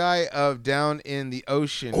CGI of down in the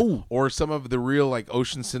ocean, or some of the real like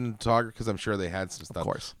ocean cinematography, because I'm sure they had some stuff. Of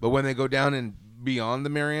course. But when they go down and beyond the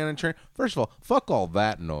Mariana Trench, first of all, fuck all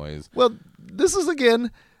that noise. Well, this is again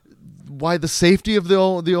why the safety of the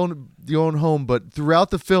own home, but throughout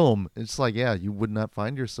the film, it's like, yeah, you would not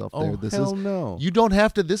find yourself there. Hell no. You don't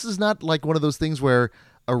have to. This is not like one of those things where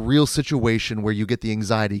a real situation where you get the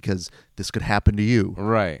anxiety because this could happen to you.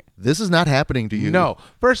 Right. This is not happening to you. No.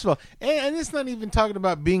 First of all, and it's not even talking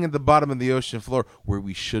about being at the bottom of the ocean floor where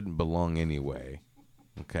we shouldn't belong anyway.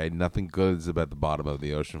 Okay, nothing good is about the bottom of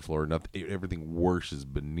the ocean floor. Everything worse is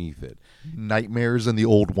beneath it. Nightmares and the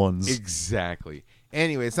old ones. Exactly.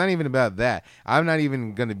 Anyway, it's not even about that. I'm not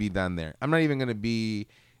even going to be down there. I'm not even going to be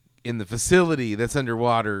in the facility that's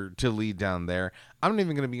underwater to lead down there. I'm not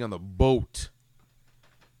even going to be on the boat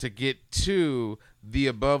to get to the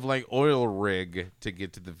above like oil rig to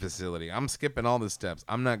get to the facility. I'm skipping all the steps.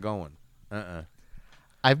 I'm not going.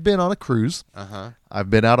 I've been on a cruise. I've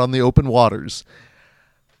been out on the open waters.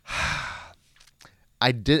 I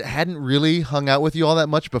hadn't really hung out with you all that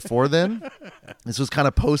much before then. This was kind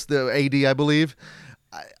of post the AD, I believe.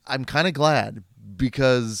 I'm kind of glad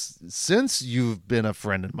because since you've been a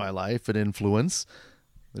friend in my life, an influence,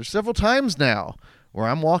 there's several times now where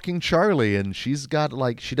I'm walking Charlie and she's got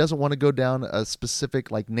she doesn't want to go down a specific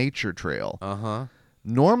nature trail.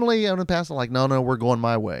 Normally in the past I'm like, no, we're going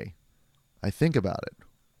my way. I think about it.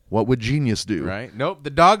 What would genius do? Right? Nope. The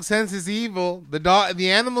dog senses evil. The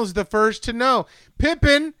animal's the first to know.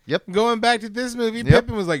 Pippin. Yep. Going back to this movie, Yep.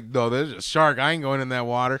 Pippin was like, "No, there's a shark. I ain't going in that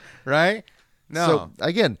water." Right? No. So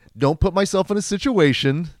again, don't put myself in a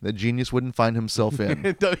situation that genius wouldn't find himself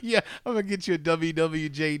in. Yeah, I'm gonna get you a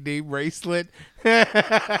WWJD bracelet.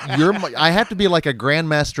 I have to be like a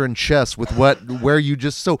grandmaster in chess with where you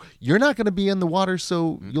just you're not going to be in the water,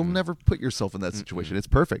 so you'll never put yourself in that situation. It's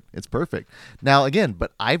perfect. It's perfect. Now again,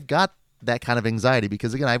 but I've got that kind of anxiety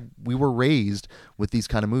because again, we were raised with these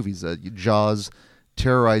kind of movies. Jaws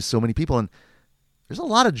terrorized so many people, and there's a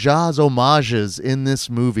lot of Jaws homages in this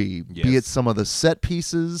movie. Yes. Be it some of the set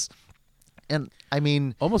pieces, and I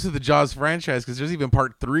mean, Almost to the Jaws franchise because there's even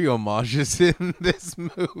part 3 homages in this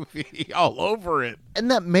movie all over it.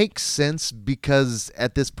 and that makes sense because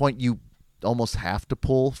at this point you almost have to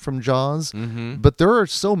pull from Jaws. But there are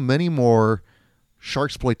so many more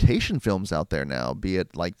sharksploitation films out there now. Be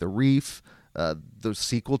it like The Reef, the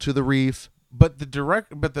sequel to The Reef. But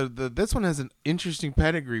this one has an interesting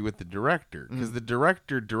pedigree with the director because the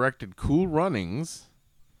director directed Cool Runnings,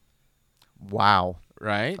 Wow.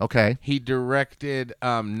 right? Okay. He directed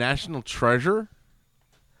National Treasure,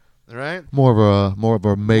 right? More of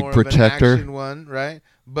a Meg More of an Protector. action one, right?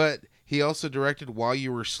 But he also directed While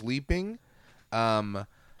You Were Sleeping. John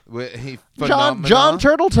Phenomena.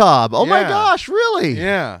 Turteltaub. Oh my Yeah. gosh, really?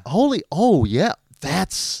 Yeah. Oh yeah.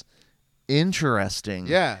 That's interesting.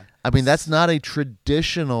 Yeah. I mean, that's not a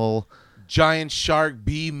traditional. Giant shark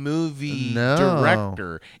B movie No.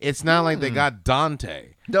 director. It's not like they got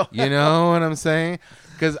Dante. No. You know what I'm saying?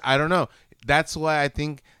 Because I don't know. That's why I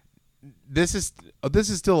think this is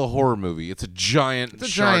still a horror movie. It's a giant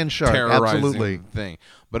shark, terrorizing absolutely. thing,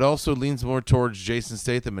 but also leans more towards Jason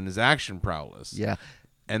Statham and his action prowess. Yeah.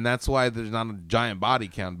 And that's why there's not a giant body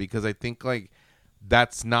count because I think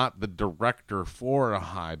that's not the director for a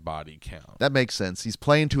high body count. That makes sense. He's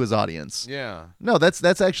playing to his audience. Yeah. No,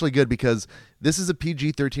 that's actually good because this is a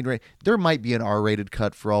PG-13 rating. There might be an R-rated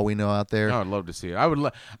cut for all we know out there. I would love to see it.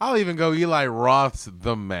 I'll even go Eli Roth's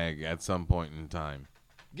The Meg at some point in time.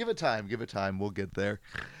 Give it time. We'll get there.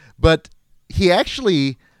 But he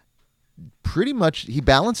actually pretty much he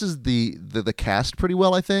balances the cast pretty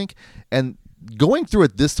well, I think. And going through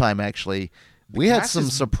it this time, actually, we had cast some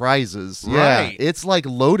is- surprises. Right. Yeah, it's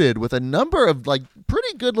loaded with a number of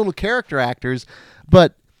pretty good little character actors.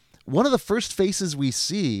 But one of the first faces we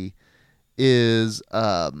see is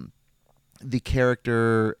the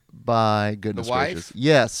character by goodness The wife? gracious.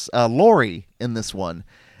 Yes, Lori in this one.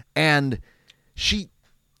 And she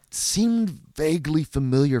seemed vaguely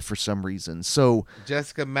familiar for some reason. So,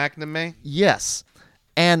 Jessica McNamee. yes.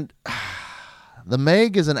 And the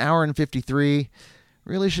Meg is an hour and 53.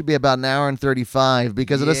 Really should be about an hour and 35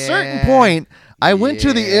 because at a certain Yeah. point, I went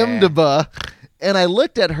to the Yeah. IMDb and I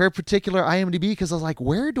looked at her particular IMDb because I was like,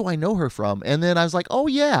 where do I know her from? And then I was like, oh,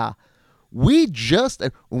 yeah. We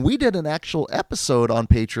did an actual episode on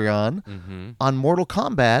Patreon on Mortal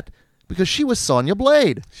Kombat because she was Sonya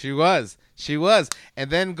Blade. She was. And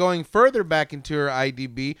then going further back into her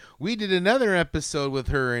IDB, we did another episode with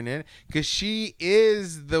her in it because she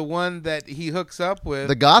is the one that he hooks up with.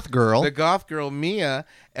 The goth girl. The goth girl, Mia,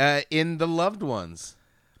 in The Loved Ones.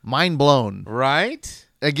 Mind blown. Right?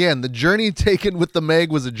 Again, the journey taken with the Meg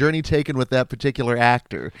was a journey taken with that particular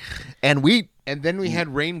actor. And then we had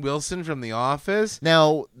Rainn Wilson from The Office.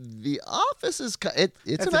 now The Office is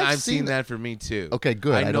I've seen that for me too. Okay,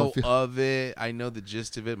 good. I I know don't feel- of it. I know the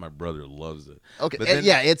gist of it. My brother loves it. Okay, But then-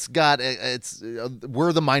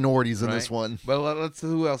 we're the minorities in right? this one. Well, let's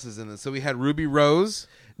who else is in this? So we had Ruby Rose.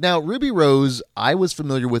 Now, Ruby Rose, I was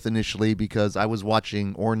familiar with initially because I was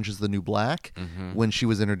watching Orange is the New Black when she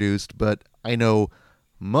was introduced, but I know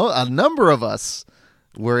a number of us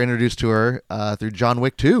were introduced to her through John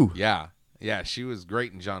Wick 2. Yeah, she was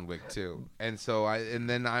great in John Wick too. And so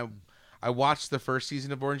I watched the first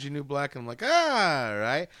season of Orange is the New Black and I'm like,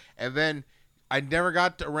 right. And then I never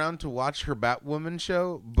got around to watch her Batwoman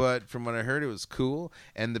show, but from what I heard, it was cool.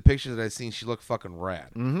 And the pictures that I seen, she looked fucking rad.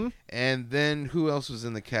 Mm-hmm. And then who else was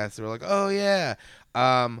in the cast? They were like, oh yeah,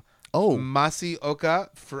 Oh. Masi Oka,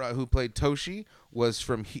 who played Toshi, was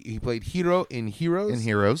from he played Hiro in Heroes. In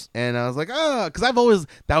Heroes. And I was like, because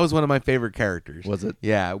that was one of my favorite characters. Was it?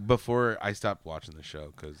 Yeah, before I stopped watching the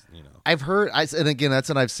show because, I've heard, and again,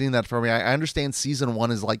 I've seen that for me. I understand season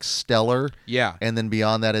 1 is like stellar. Yeah. And then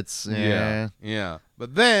beyond that, it's, Yeah.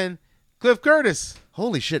 But then, Cliff Curtis.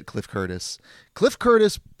 Holy shit, Cliff Curtis. Cliff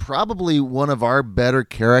Curtis, probably one of our better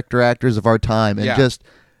character actors of our time. And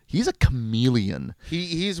he's a chameleon.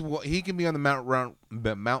 He can be on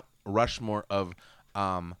the Mount Rushmore of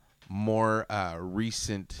more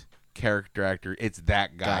recent character actor. It's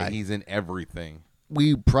that guy. He's in everything.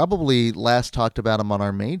 We probably last talked about him on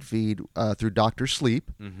our main feed through Dr.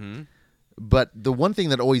 Sleep. Mm-hmm. But the one thing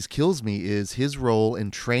that always kills me is his role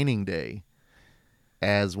in Training Day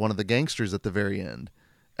as one of the gangsters at the very end.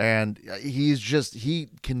 And he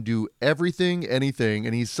can do everything, anything,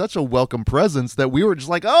 and he's such a welcome presence that we were just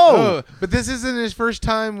like, oh. But this isn't his first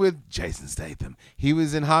time with Jason Statham. He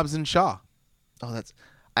was in Hobbs and Shaw. Oh,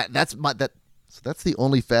 that's the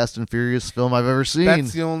only Fast and Furious film I've ever seen.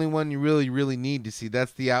 That's the only one you really, really need to see.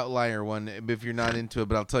 That's the outlier one if you're not into it.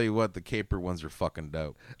 But I'll tell you what, the caper ones are fucking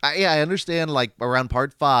dope. I understand, like, around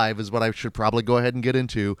part 5 is what I should probably go ahead and get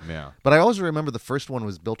into. Yeah. But I also remember the first one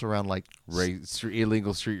was built around, like,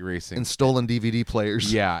 illegal street racing. And stolen DVD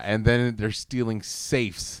players. Yeah, and then they're stealing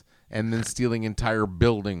safes. And then stealing entire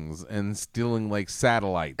buildings. And stealing, like,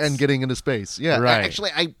 satellites. And getting into space. Yeah. Right.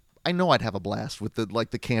 Actually, I know I'd have a blast with the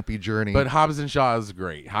campy journey. But Hobbs and Shaw is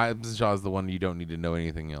great. Hobbs and Shaw is the one you don't need to know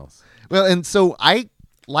anything else. Well, and so I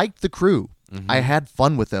liked the crew. Mm-hmm. I had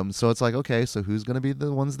fun with them. So it's like, okay, so who's going to be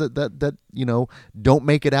the ones that don't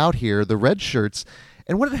make it out here, the red shirts.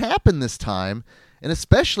 And what had happened this time, and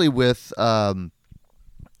especially with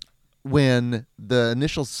when the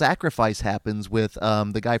initial sacrifice happens with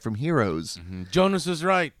the guy from Heroes. Mm-hmm. Jonas was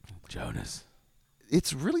right. Jonas.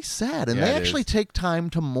 It's really sad, and Yeah, they it actually is. take time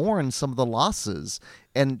to mourn some of the losses.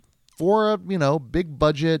 And for a big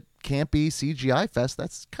budget campy CGI fest,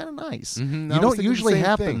 that's kind of nice. Mhm, I You was don't thinking the usually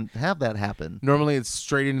same have that happen. Normally it's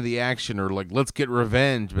straight into the action or like let's get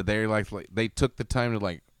revenge, but they're like they took the time to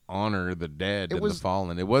like honor the dead and the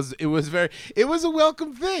fallen. It was a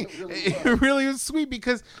welcome thing. It really was sweet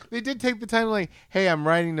because they did take the time like, hey, I'm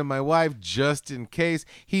writing to my wife just in case.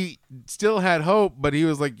 He still had hope, but he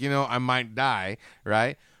was like, I might die,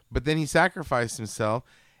 right? But then he sacrificed himself,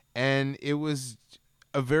 and it was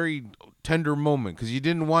a very tender moment because you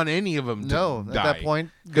didn't want any of them to die. At that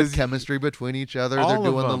point, good because chemistry between each other. all They're of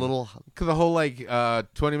doing the them. little. Cause the whole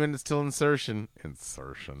 20 minutes till insertion,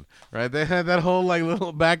 right? They had that whole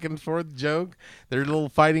little back and forth joke. Their little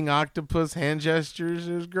fighting octopus hand gestures.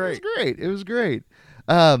 It was great. It was great.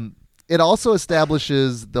 It also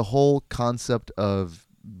establishes the whole concept of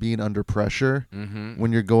being under pressure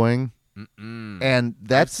when you're going, and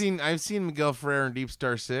that's I've seen Miguel Ferrer in Deep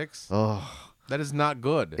Star 6. oh, That is not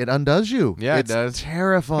good. it undoes you. Yeah, it's it does.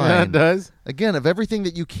 terrifying. Yeah, it does. Again, of everything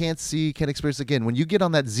that you can't see, can't experience. Again, when you get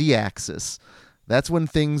on that Z-axis, that's when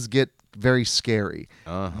things get very scary.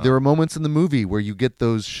 There are moments in the movie where you get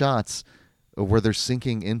those shots where they're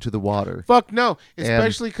sinking into the water. Fuck no.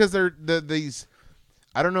 Especially because they're these.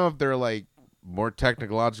 I don't know if they're more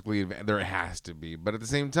technologically advanced. There has to be, but at the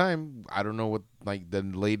same time, I don't know what the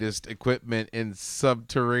latest equipment in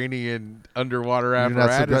subterranean underwater You're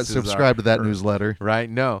apparatus not subscribed to that newsletter. right?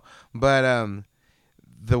 No, but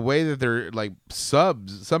the way that they're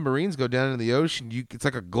submarines go down in the ocean, it's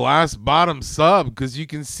like a glass bottom sub because you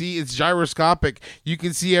can see it's gyroscopic. You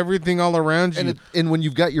can see everything all around you. And when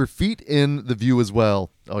you've got your feet in the view as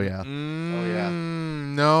well. Oh yeah.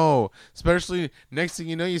 No, especially next thing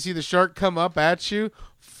you know, you see the shark come up at you.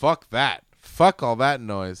 Fuck that. Fuck all that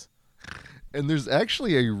noise. And there's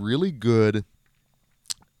actually a really good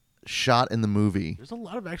shot in the movie. There's a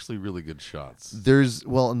lot of actually really good shots.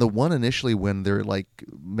 And the one initially when they're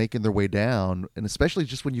making their way down, and especially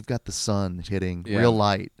just when you've got the sun hitting real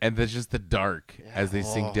light. And there's just the dark as they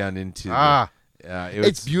sink down into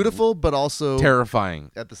It's beautiful, but also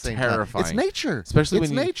terrifying at the same terrifying. time. It's nature. Especially it's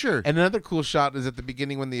when you, nature. And another cool shot is at the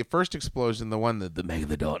beginning when the first explosion, the one that the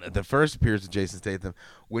Megalodon, the first appears with Jason Statham,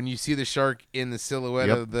 when you see the shark in the silhouette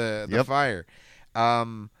of the fire.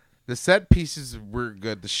 The set pieces were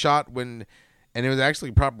good. The shot and it was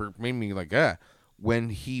actually proper, made me when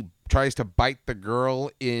he tries to bite the girl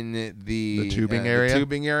in the tubing area. The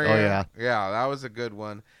tubing area. Oh yeah, yeah, that was a good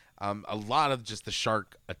one. A lot of just the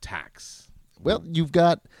shark attacks. Well, you've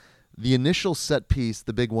got the initial set piece.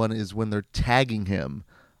 The big one is when they're tagging him,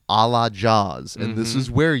 a la Jaws, and this is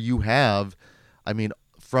where you have,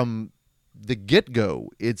 from the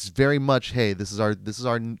get-go, it's very much, hey, this is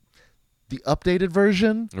the updated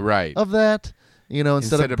version Right. of that.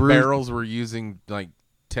 instead of barrels, we're using like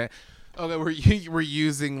we're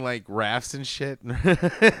using like rafts and shit,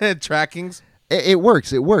 trackings. It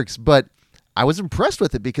works, but I was impressed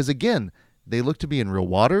with it because, again, they look to be in real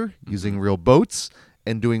water, using real boats,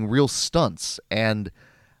 and doing real stunts. And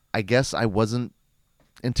I guess I wasn't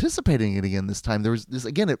anticipating it again this time. There was this,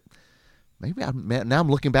 again, now I'm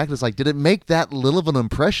looking back, it's like, did it make that little of an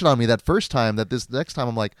impression on me that first time that this next time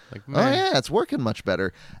I'm like oh, yeah, it's working much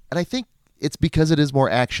better. And I think it's because it is more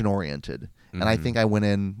action-oriented. And I think I went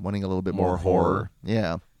in wanting a little bit more horror.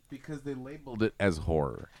 Yeah. Because they labeled it as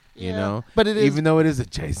horror. You know, but it is, even though it is a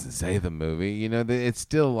Jason Statham movie, it's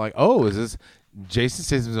still like, oh, is this Jason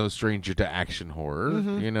Statham's no stranger to action horror?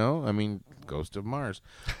 I mean, Ghost of Mars.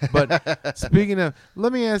 But speaking of,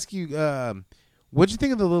 let me ask you, what'd you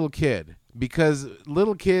think of the little kid? Because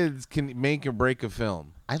little kids can make or break a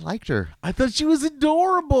film. I liked her. I thought she was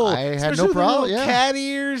adorable. I had no problem. With cat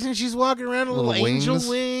ears, and she's walking around with little angel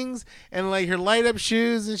wings, and like her light up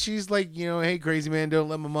shoes, and she's like, hey, crazy man, don't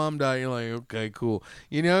let my mom die. You're like, okay, cool.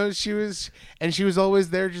 She was always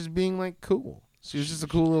there, just being like cool. She was just a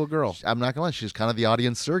cool little girl. I'm not gonna lie, she's kind of the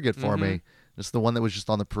audience surrogate for me. Just the one that was just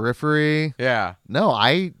on the periphery. Yeah. No,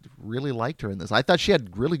 I really liked her in this. I thought she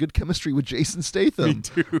had really good chemistry with Jason Statham. Me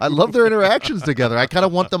too. I love their interactions together. I kind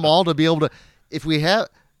of want them all to be able to, if we have,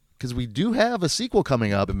 because we do have a sequel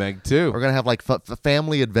coming up. The Meg 2. We're going to have like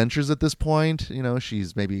family adventures at this point.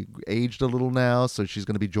 She's maybe aged a little now, so she's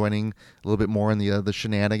going to be joining a little bit more in the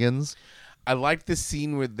shenanigans. I liked the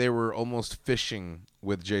scene where they were almost fishing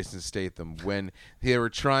with Jason Statham when they were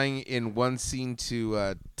trying in one scene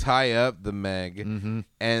to tie up the Meg,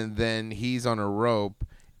 and then he's on a rope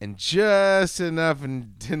and just enough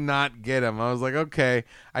to not get him. I was like, okay.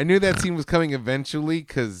 I knew that scene was coming eventually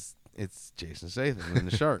because it's Jason Statham and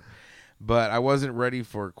the shark. But I wasn't ready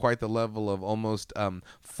for quite the level of almost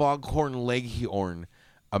foghorn leghorn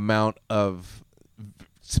amount of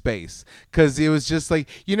space, because it was just like,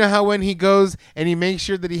 how when he goes and he makes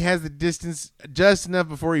sure that he has the distance just enough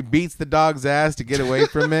before he beats the dog's ass to get away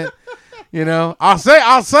from it. I'll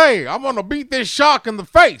say I'm gonna beat this shark in the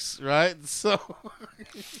face, right? So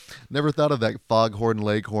never thought of that foghorn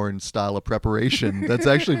leghorn style of preparation. That's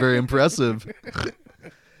actually very impressive.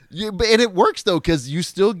 And it works though, because you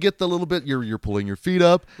still get the little bit. You're pulling your feet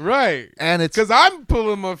up, right? And it's because I'm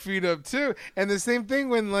pulling my feet up too. And the same thing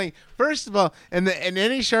when, like, first of all, in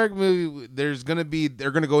any shark movie, they're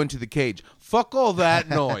gonna go into the cage. Fuck all that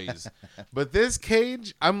noise. But this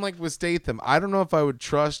cage, I'm like with Statham. I don't know if I would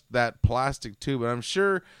trust that plastic tube, but I'm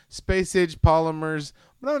sure space age polymers.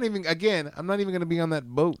 But I'm not even gonna be on that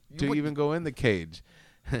boat to even go in the cage.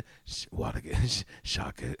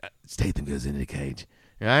 Shark. Statham goes into the cage.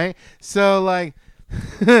 Right? So, like,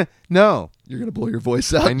 no. You're going to blow your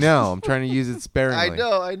voice out. I know. I'm trying to use it sparingly.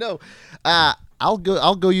 I know. I'll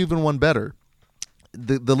go even one better.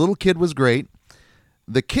 The little kid was great.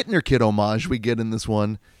 The Kittner Kid homage we get in this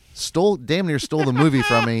one damn near stole the movie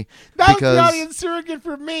from me. That was the audience surrogate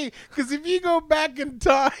for me. Because if you go back in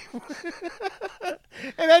time,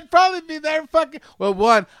 and I'd probably be there fucking. Well,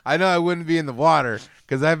 one, I know I wouldn't be in the water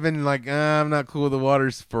because I've been like, I'm not cool with the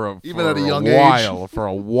waters for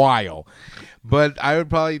a while. But I would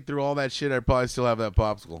probably, through all that shit, I'd probably still have that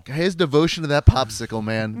popsicle. His devotion to that popsicle,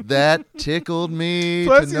 man, that tickled me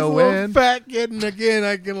Plus to no end. Fat kid, and again,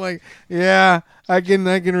 I can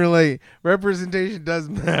I can relate. Representation does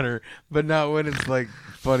matter, but not when it's like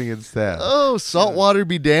funny and sad. Oh, saltwater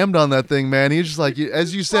be damned on that thing, man. He's just like,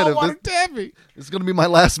 as you said, it's gonna be my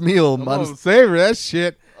last meal. Savor that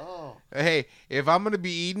shit. Hey, if I'm going to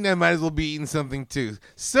be eating, I might as well be eating something too.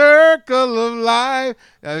 Circle of life.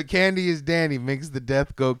 Candy is Danny. Makes the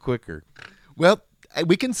death go quicker. Well,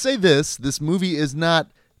 we can say this. This movie is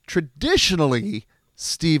not traditionally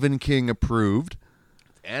Stephen King approved.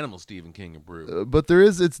 Animal Stephen King approved. But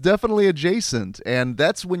it's definitely adjacent. And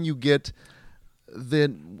that's when you get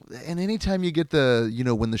and anytime you get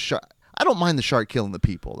when the shark, I don't mind the shark killing the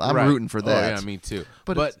people. I'm rooting for that. Oh, yeah, me too.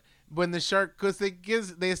 But when the shark, because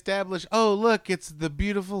they establish, oh, look, it's the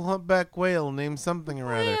beautiful humpback whale named something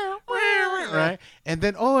or other. Right? And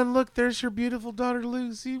then, and look, there's your beautiful daughter,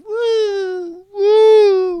 Lucy. Woo!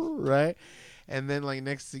 Woo! Right? And then, like,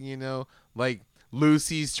 next thing you know, like,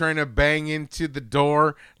 Lucy's trying to bang into the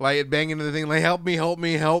door, like bang into the thing, like help me,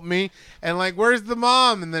 and like where's the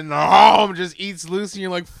mom? And then the mom just eats Lucy, and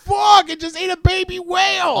you're like, fuck! It just ate a baby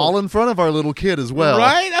whale, all in front of our little kid as well,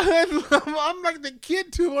 right? I'm like the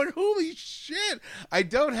kid too, like holy shit! I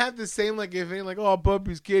don't have the same like if any like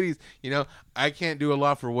puppies, kitties, I can't do a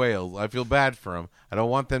lot for whales. I feel bad for them. I don't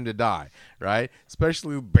want them to die, right?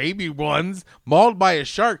 Especially baby ones mauled by a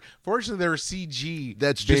shark. Fortunately, there are CG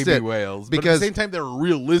That's baby just it. whales, because but at the same time they're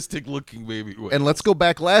realistic looking baby whales. And let's go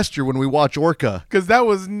back last year when we watched Orca. Because that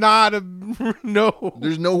was not a no.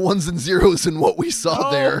 There's no ones and zeros in what we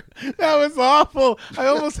saw there. That was awful. I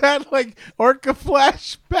almost had like Orca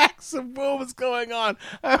flashbacks of what was going on.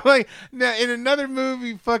 I'm like, now in another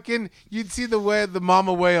movie, fucking, you'd see the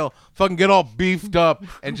mama whale fucking get all beefed up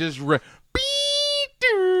and just right.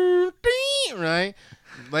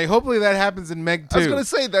 Like, hopefully that happens in Meg 2. I was going to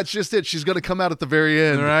say, that's just it. She's going to come out at the very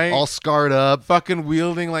end, Right. all scarred up. Fucking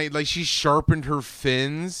wielding like she sharpened her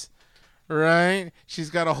fins. Right? She's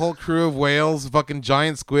got a whole crew of whales, fucking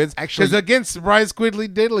giant squids. Actually- because again, surprise squiddly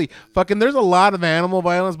diddly. Fucking, there's a lot of animal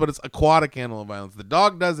violence, but it's aquatic animal violence. The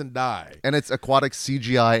dog doesn't die. And it's aquatic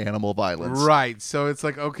CGI animal violence. Right. So it's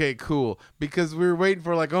like, okay, cool. Because we were waiting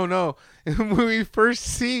for like, oh no. When we first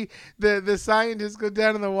see the scientists go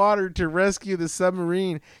down in the water to rescue the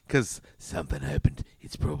submarine because something happened.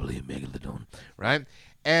 It's probably a megalodon. Right?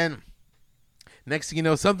 And next thing you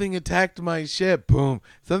know, something attacked my ship. Boom.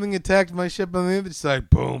 Something attacked my ship on the other side.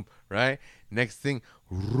 Boom. Right? Next thing,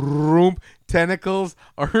 room, tentacles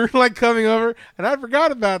are like coming over. And I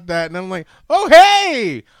forgot about that. And I'm like, oh,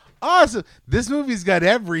 hey. Awesome. This movie's got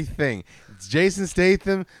everything. It's Jason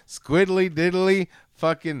Statham, squiddly diddly,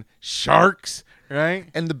 fucking sharks, right?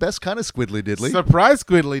 And the best kind of squiddly diddly. Surprise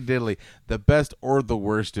squiddly diddly. The best or the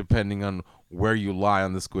worst, depending on where you lie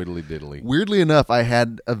on the squiddly diddly. Weirdly enough, I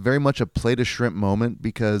had very much a plate of shrimp moment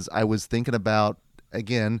because I was thinking about,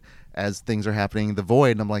 again, as things are happening, the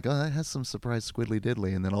void, and I'm like, oh, that has some surprise squiddly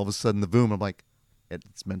diddly. And then all of a sudden, the boom, I'm like,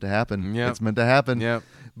 it's meant to happen. Yep. It's meant to happen. Yep.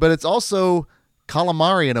 But it's also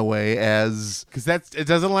calamari in a way, as Because it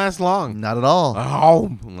doesn't last long. not at all. Oh,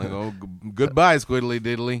 I'm like, goodbye, squiddly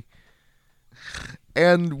diddly.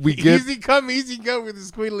 And we get Easy come, easy go with the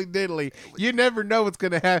squiddly diddly. You never know what's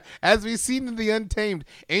going to happen. As we've seen in The Untamed,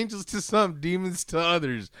 angels to some, demons to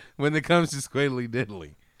others when it comes to squiddly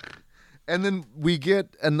diddly. And then we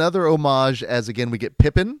get another homage as, again, we get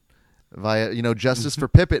Pippin via, Justice for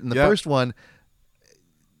Pippin. In the Yep. first one,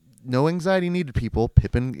 no anxiety needed, people.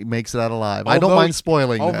 Pippin makes it out alive. I don't Although- mind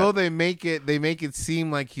spoiling Although that. they make it seem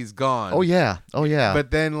like he's gone. Oh, yeah. Oh, yeah.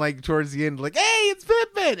 But then, like, towards the end, like, hey, it's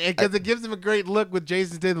Pippin! Because it gives him a great look with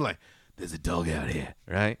Jason Statham, like, there's a dog out here,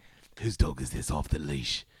 right? Whose dog is this off the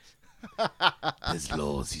leash? This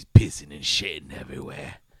laws, he's pissing and shitting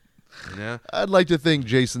everywhere. You know? I'd like to think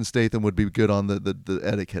Jason Statham would be good on the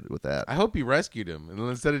etiquette with that. I hope he rescued him, and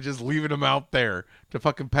instead of just leaving him out there to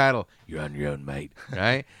fucking paddle, you're on your own, mate,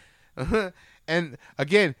 right? And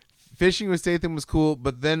again, fishing with Statham was cool,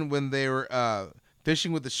 but then when they were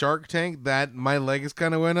fishing with the shark tank, that my legs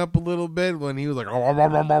kind of went up a little bit when he was like, and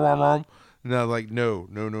I was like, no.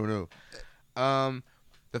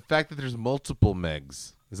 The fact that there's multiple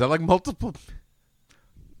Megs, is that like multiple?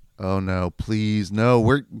 Oh, no. Please.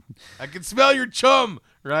 No. I can smell your chum,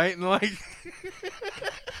 right? And like,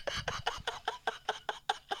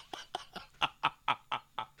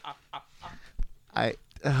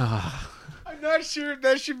 I'm not sure if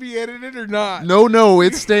that should be edited or not. No,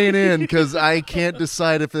 it's staying in because I can't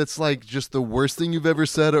decide if it's like just the worst thing you've ever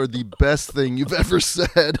said or the best thing you've ever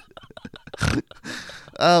said.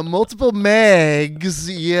 Multiple Megs.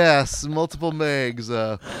 Yes, multiple Megs.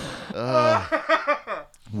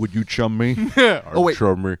 Would you chum me? Oh, wait.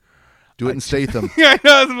 Chum me. Do it in Statham. Yeah, I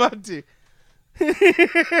know I was about to.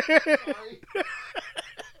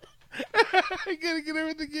 I gotta get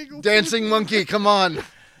over the giggles. Dancing monkey, come on.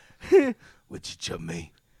 Would you chum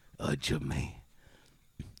me? I chum me.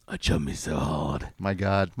 I chum me so hard. My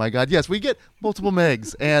God. Yes, we get multiple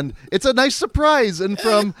Megs, and it's a nice surprise. And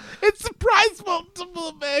from It's surprise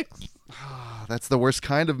multiple Megs. that's the worst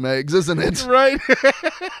kind of Megs, isn't it? Right?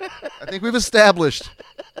 I think we've established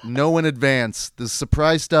know in advance the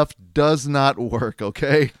surprise stuff does not work.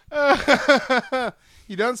 Okay.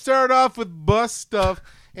 You don't start off with bus stuff,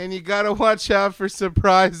 and you gotta watch out for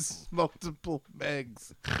surprise multiple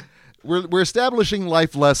Megs. We're establishing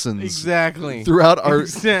life lessons Exactly. throughout our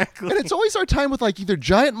Exactly. and it's always our time with like either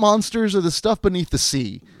giant monsters or the stuff beneath the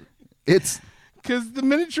sea. It's Because the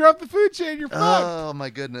minute you're off the food chain, you're fucked. oh my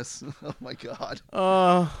goodness. Oh my God.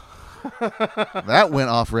 That That went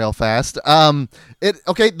off rail fast. The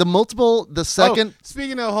second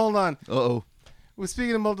speaking of, hold on. Uh-oh. We're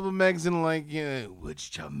speaking of multiple Megs and like,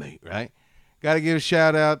 which chum mate, right? Got to give a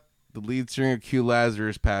shout out. The lead singer Q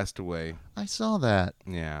Lazarus passed away. I saw that.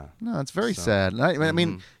 Yeah. No, it's very sad. And I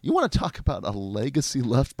mean, you want to talk about a legacy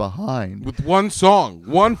left behind. With one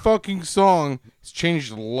fucking song, it's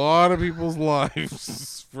changed a lot of people's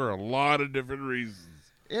lives for a lot of different reasons.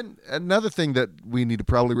 And another thing that we need to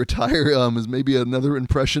probably retire is maybe another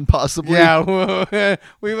impression, possibly. Yeah,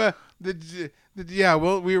 Yeah,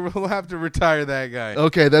 we'll have to retire that guy.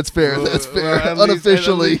 Okay, that's fair. That's fair. At least-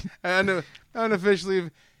 Unofficially unofficially,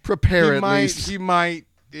 prepare he at might, least. He might.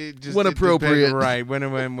 Just When it appropriate. depends, right?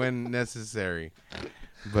 When necessary.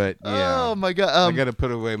 But yeah. Oh my God. I got to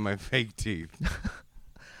put away my fake teeth.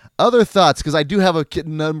 Other thoughts, because I do have a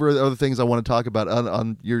number of other things I want to talk about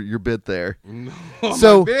on your bit there. No,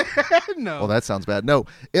 So- no. Well, that sounds bad. No.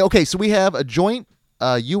 Okay, so we have a joint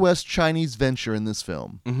U.S.-Chinese venture in this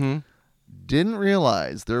film. Mm-hmm. Didn't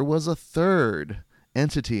realize there was a third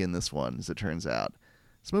entity in this one, as it turns out.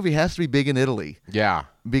 This movie has to be big in Italy, Yeah.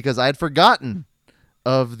 because I had forgotten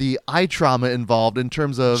of the eye trauma involved in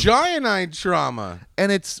terms of... Giant eye trauma.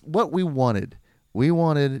 And it's what we wanted. We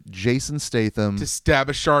wanted Jason Statham To stab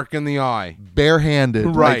a shark in the eye. barehanded.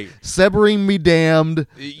 Right. Like, Sebring me damned.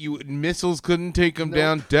 Missiles couldn't take him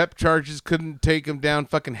down. Depth charges couldn't take him down.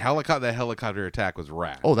 Fucking helicopter. That helicopter attack was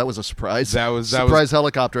rad. Oh, that was a surprise. That was- surprise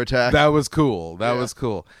helicopter attack. That was cool. That was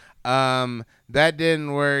cool. That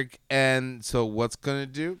didn't work, and so what's gonna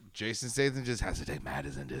do? Jason Statham just has to take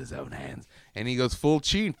matters into his own hands, and he goes full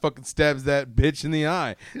chi and fucking stabs that bitch in the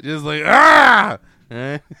eye, just like ah.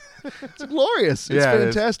 It's glorious. It's Yeah, it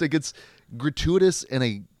is. fantastic. It's gratuitous in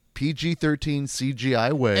a PG-13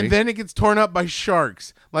 CGI way. And then it gets torn up by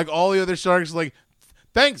sharks, like all the other sharks. Like,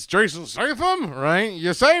 thanks, Jason Statham. Right,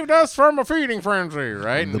 you saved us from a feeding frenzy.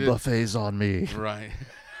 Right, the buffet's on me. Right.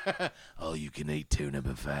 All you can eat tuna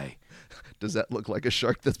buffet. Does that look like a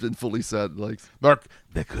shark that's been fully set? Like, Look,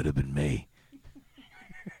 that could have been me.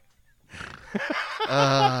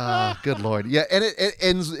 good Lord. Yeah, and it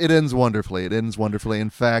ends wonderfully. It ends wonderfully. In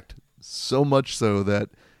fact, so much so that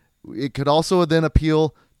it could also then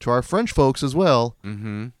appeal to our French folks as well.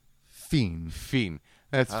 Mm-hmm. Fiend. Fiend.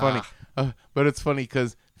 That's funny. But it's funny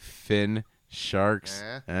because fin, sharks.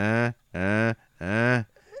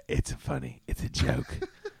 It's funny. It's a joke.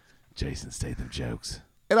 Jason Statham jokes.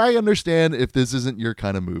 And I understand if this isn't your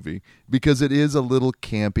kind of movie, because it is a little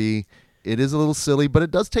campy, it is a little silly, but it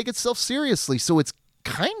does take itself seriously. So it's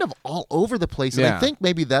kind of all over the place. And I Yeah. think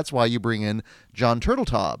maybe that's why you bring in John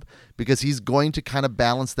Turteltaub, because he's going to kind of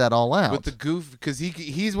balance that all out. With the goof, because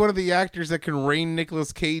he's one of the actors that can rein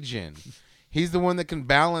Nicolas Cage in. He's the one that can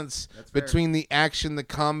balance between the action, the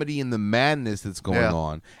comedy, and the madness that's going Yeah.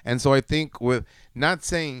 on. And so I think with not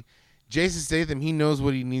saying Jason Statham, he knows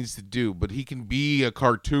what he needs to do, but he can be a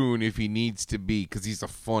cartoon if he needs to be because he's a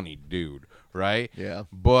funny dude, right? Yeah.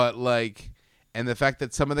 But like, and the fact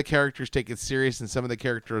that some of the characters take it serious and some of the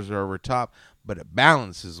characters are over top, but it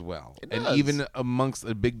balances well. And does. even amongst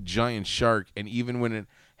a big giant shark, and even when it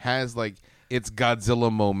has like its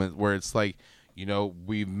Godzilla moment where it's like, you know,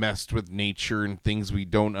 we've messed with nature and things we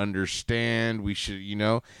don't understand. We should, you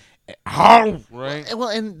know, how right? Well,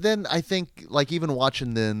 and then I think, like, even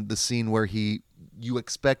watching then the scene where you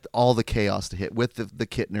expect all the chaos to hit with the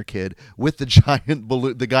Kittner kid, with the giant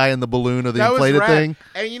balloon, the guy in the balloon or the That was inflated rad. thing.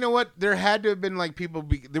 And you know what? There had to have been like people.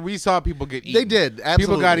 We saw people get eaten. They did, People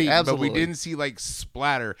absolutely, got eaten, absolutely. but we didn't see like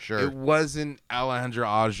splatter. Sure. It wasn't Alejandro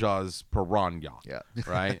Aja's Piranha. Yeah.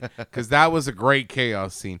 Right? Because that was a great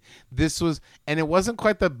chaos scene. This was, and it wasn't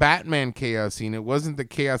quite the Batman chaos scene. It wasn't the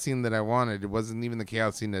chaos scene that I wanted. It wasn't even the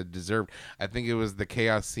chaos scene that it deserved. I think it was the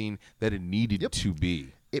chaos scene that it needed to be.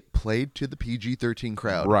 It played to the PG-13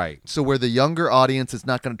 crowd, Right. So where the younger audience is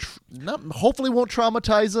not going to, hopefully, won't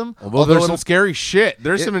traumatize them. Although there's some it'll- scary shit.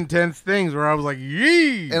 There's some intense things where I was like,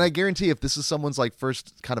 yee. and I guarantee if this is someone's like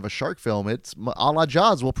first kind of a shark film, it's a la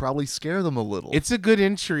Jaws will probably scare them a little. It's a good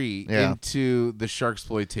entry Yeah. into the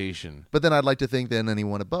sharksploitation. But then I'd like to think then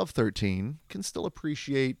anyone above 13 can still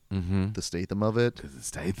appreciate the Statham of it, Because it's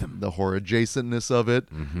Statham. the horror adjacentness of it,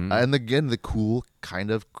 and again the cool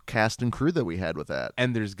kind of cast and crew that we had with that.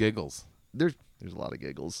 And there's giggles. There's a lot of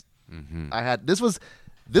giggles. I had this was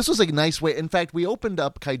a nice way. In fact, we opened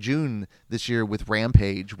up Kaijun this year with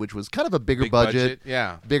Rampage, which was kind of a bigger Big budget,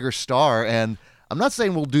 yeah. bigger star. And I'm not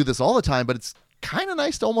saying we'll do this all the time, but it's kind of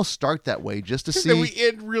nice to almost start that way just to Then see. we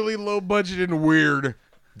end really low budget and weird.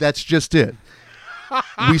 That's just it.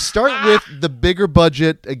 We start with the bigger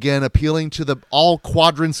budget, again, appealing to the all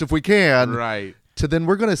quadrants if we can. Right. To then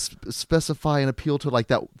we're going to specify and appeal to like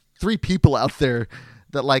that 3 people out there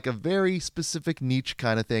that like a very specific niche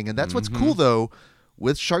kind of thing. And that's what's cool, though,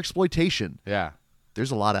 with sharksploitation. Yeah.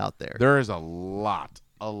 There's a lot out there. There is a lot.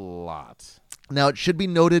 A lot. Now, it should be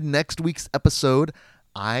noted next week's episode,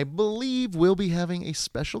 I believe we'll be having a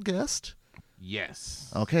special guest.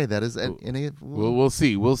 Yes. Okay, that is We'll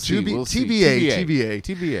see. We'll see. TB We'll see. TBA.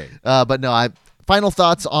 TBA. But no, final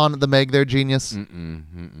thoughts on the Meg there, genius.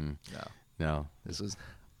 No.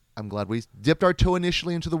 I'm glad we dipped our toe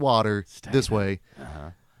initially into the water this way.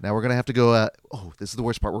 Now we're gonna have to go. This is the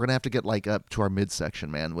worst part. We're gonna have to get like up to our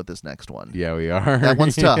midsection, man, with this next one. Yeah, we are. That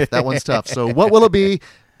one's tough. That one's tough. So what will it be?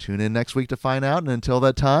 Tune in next week to find out. And until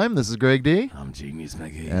that time, this is Greg D. I'm Genius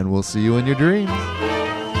Mickey. And we'll see you in your dreams.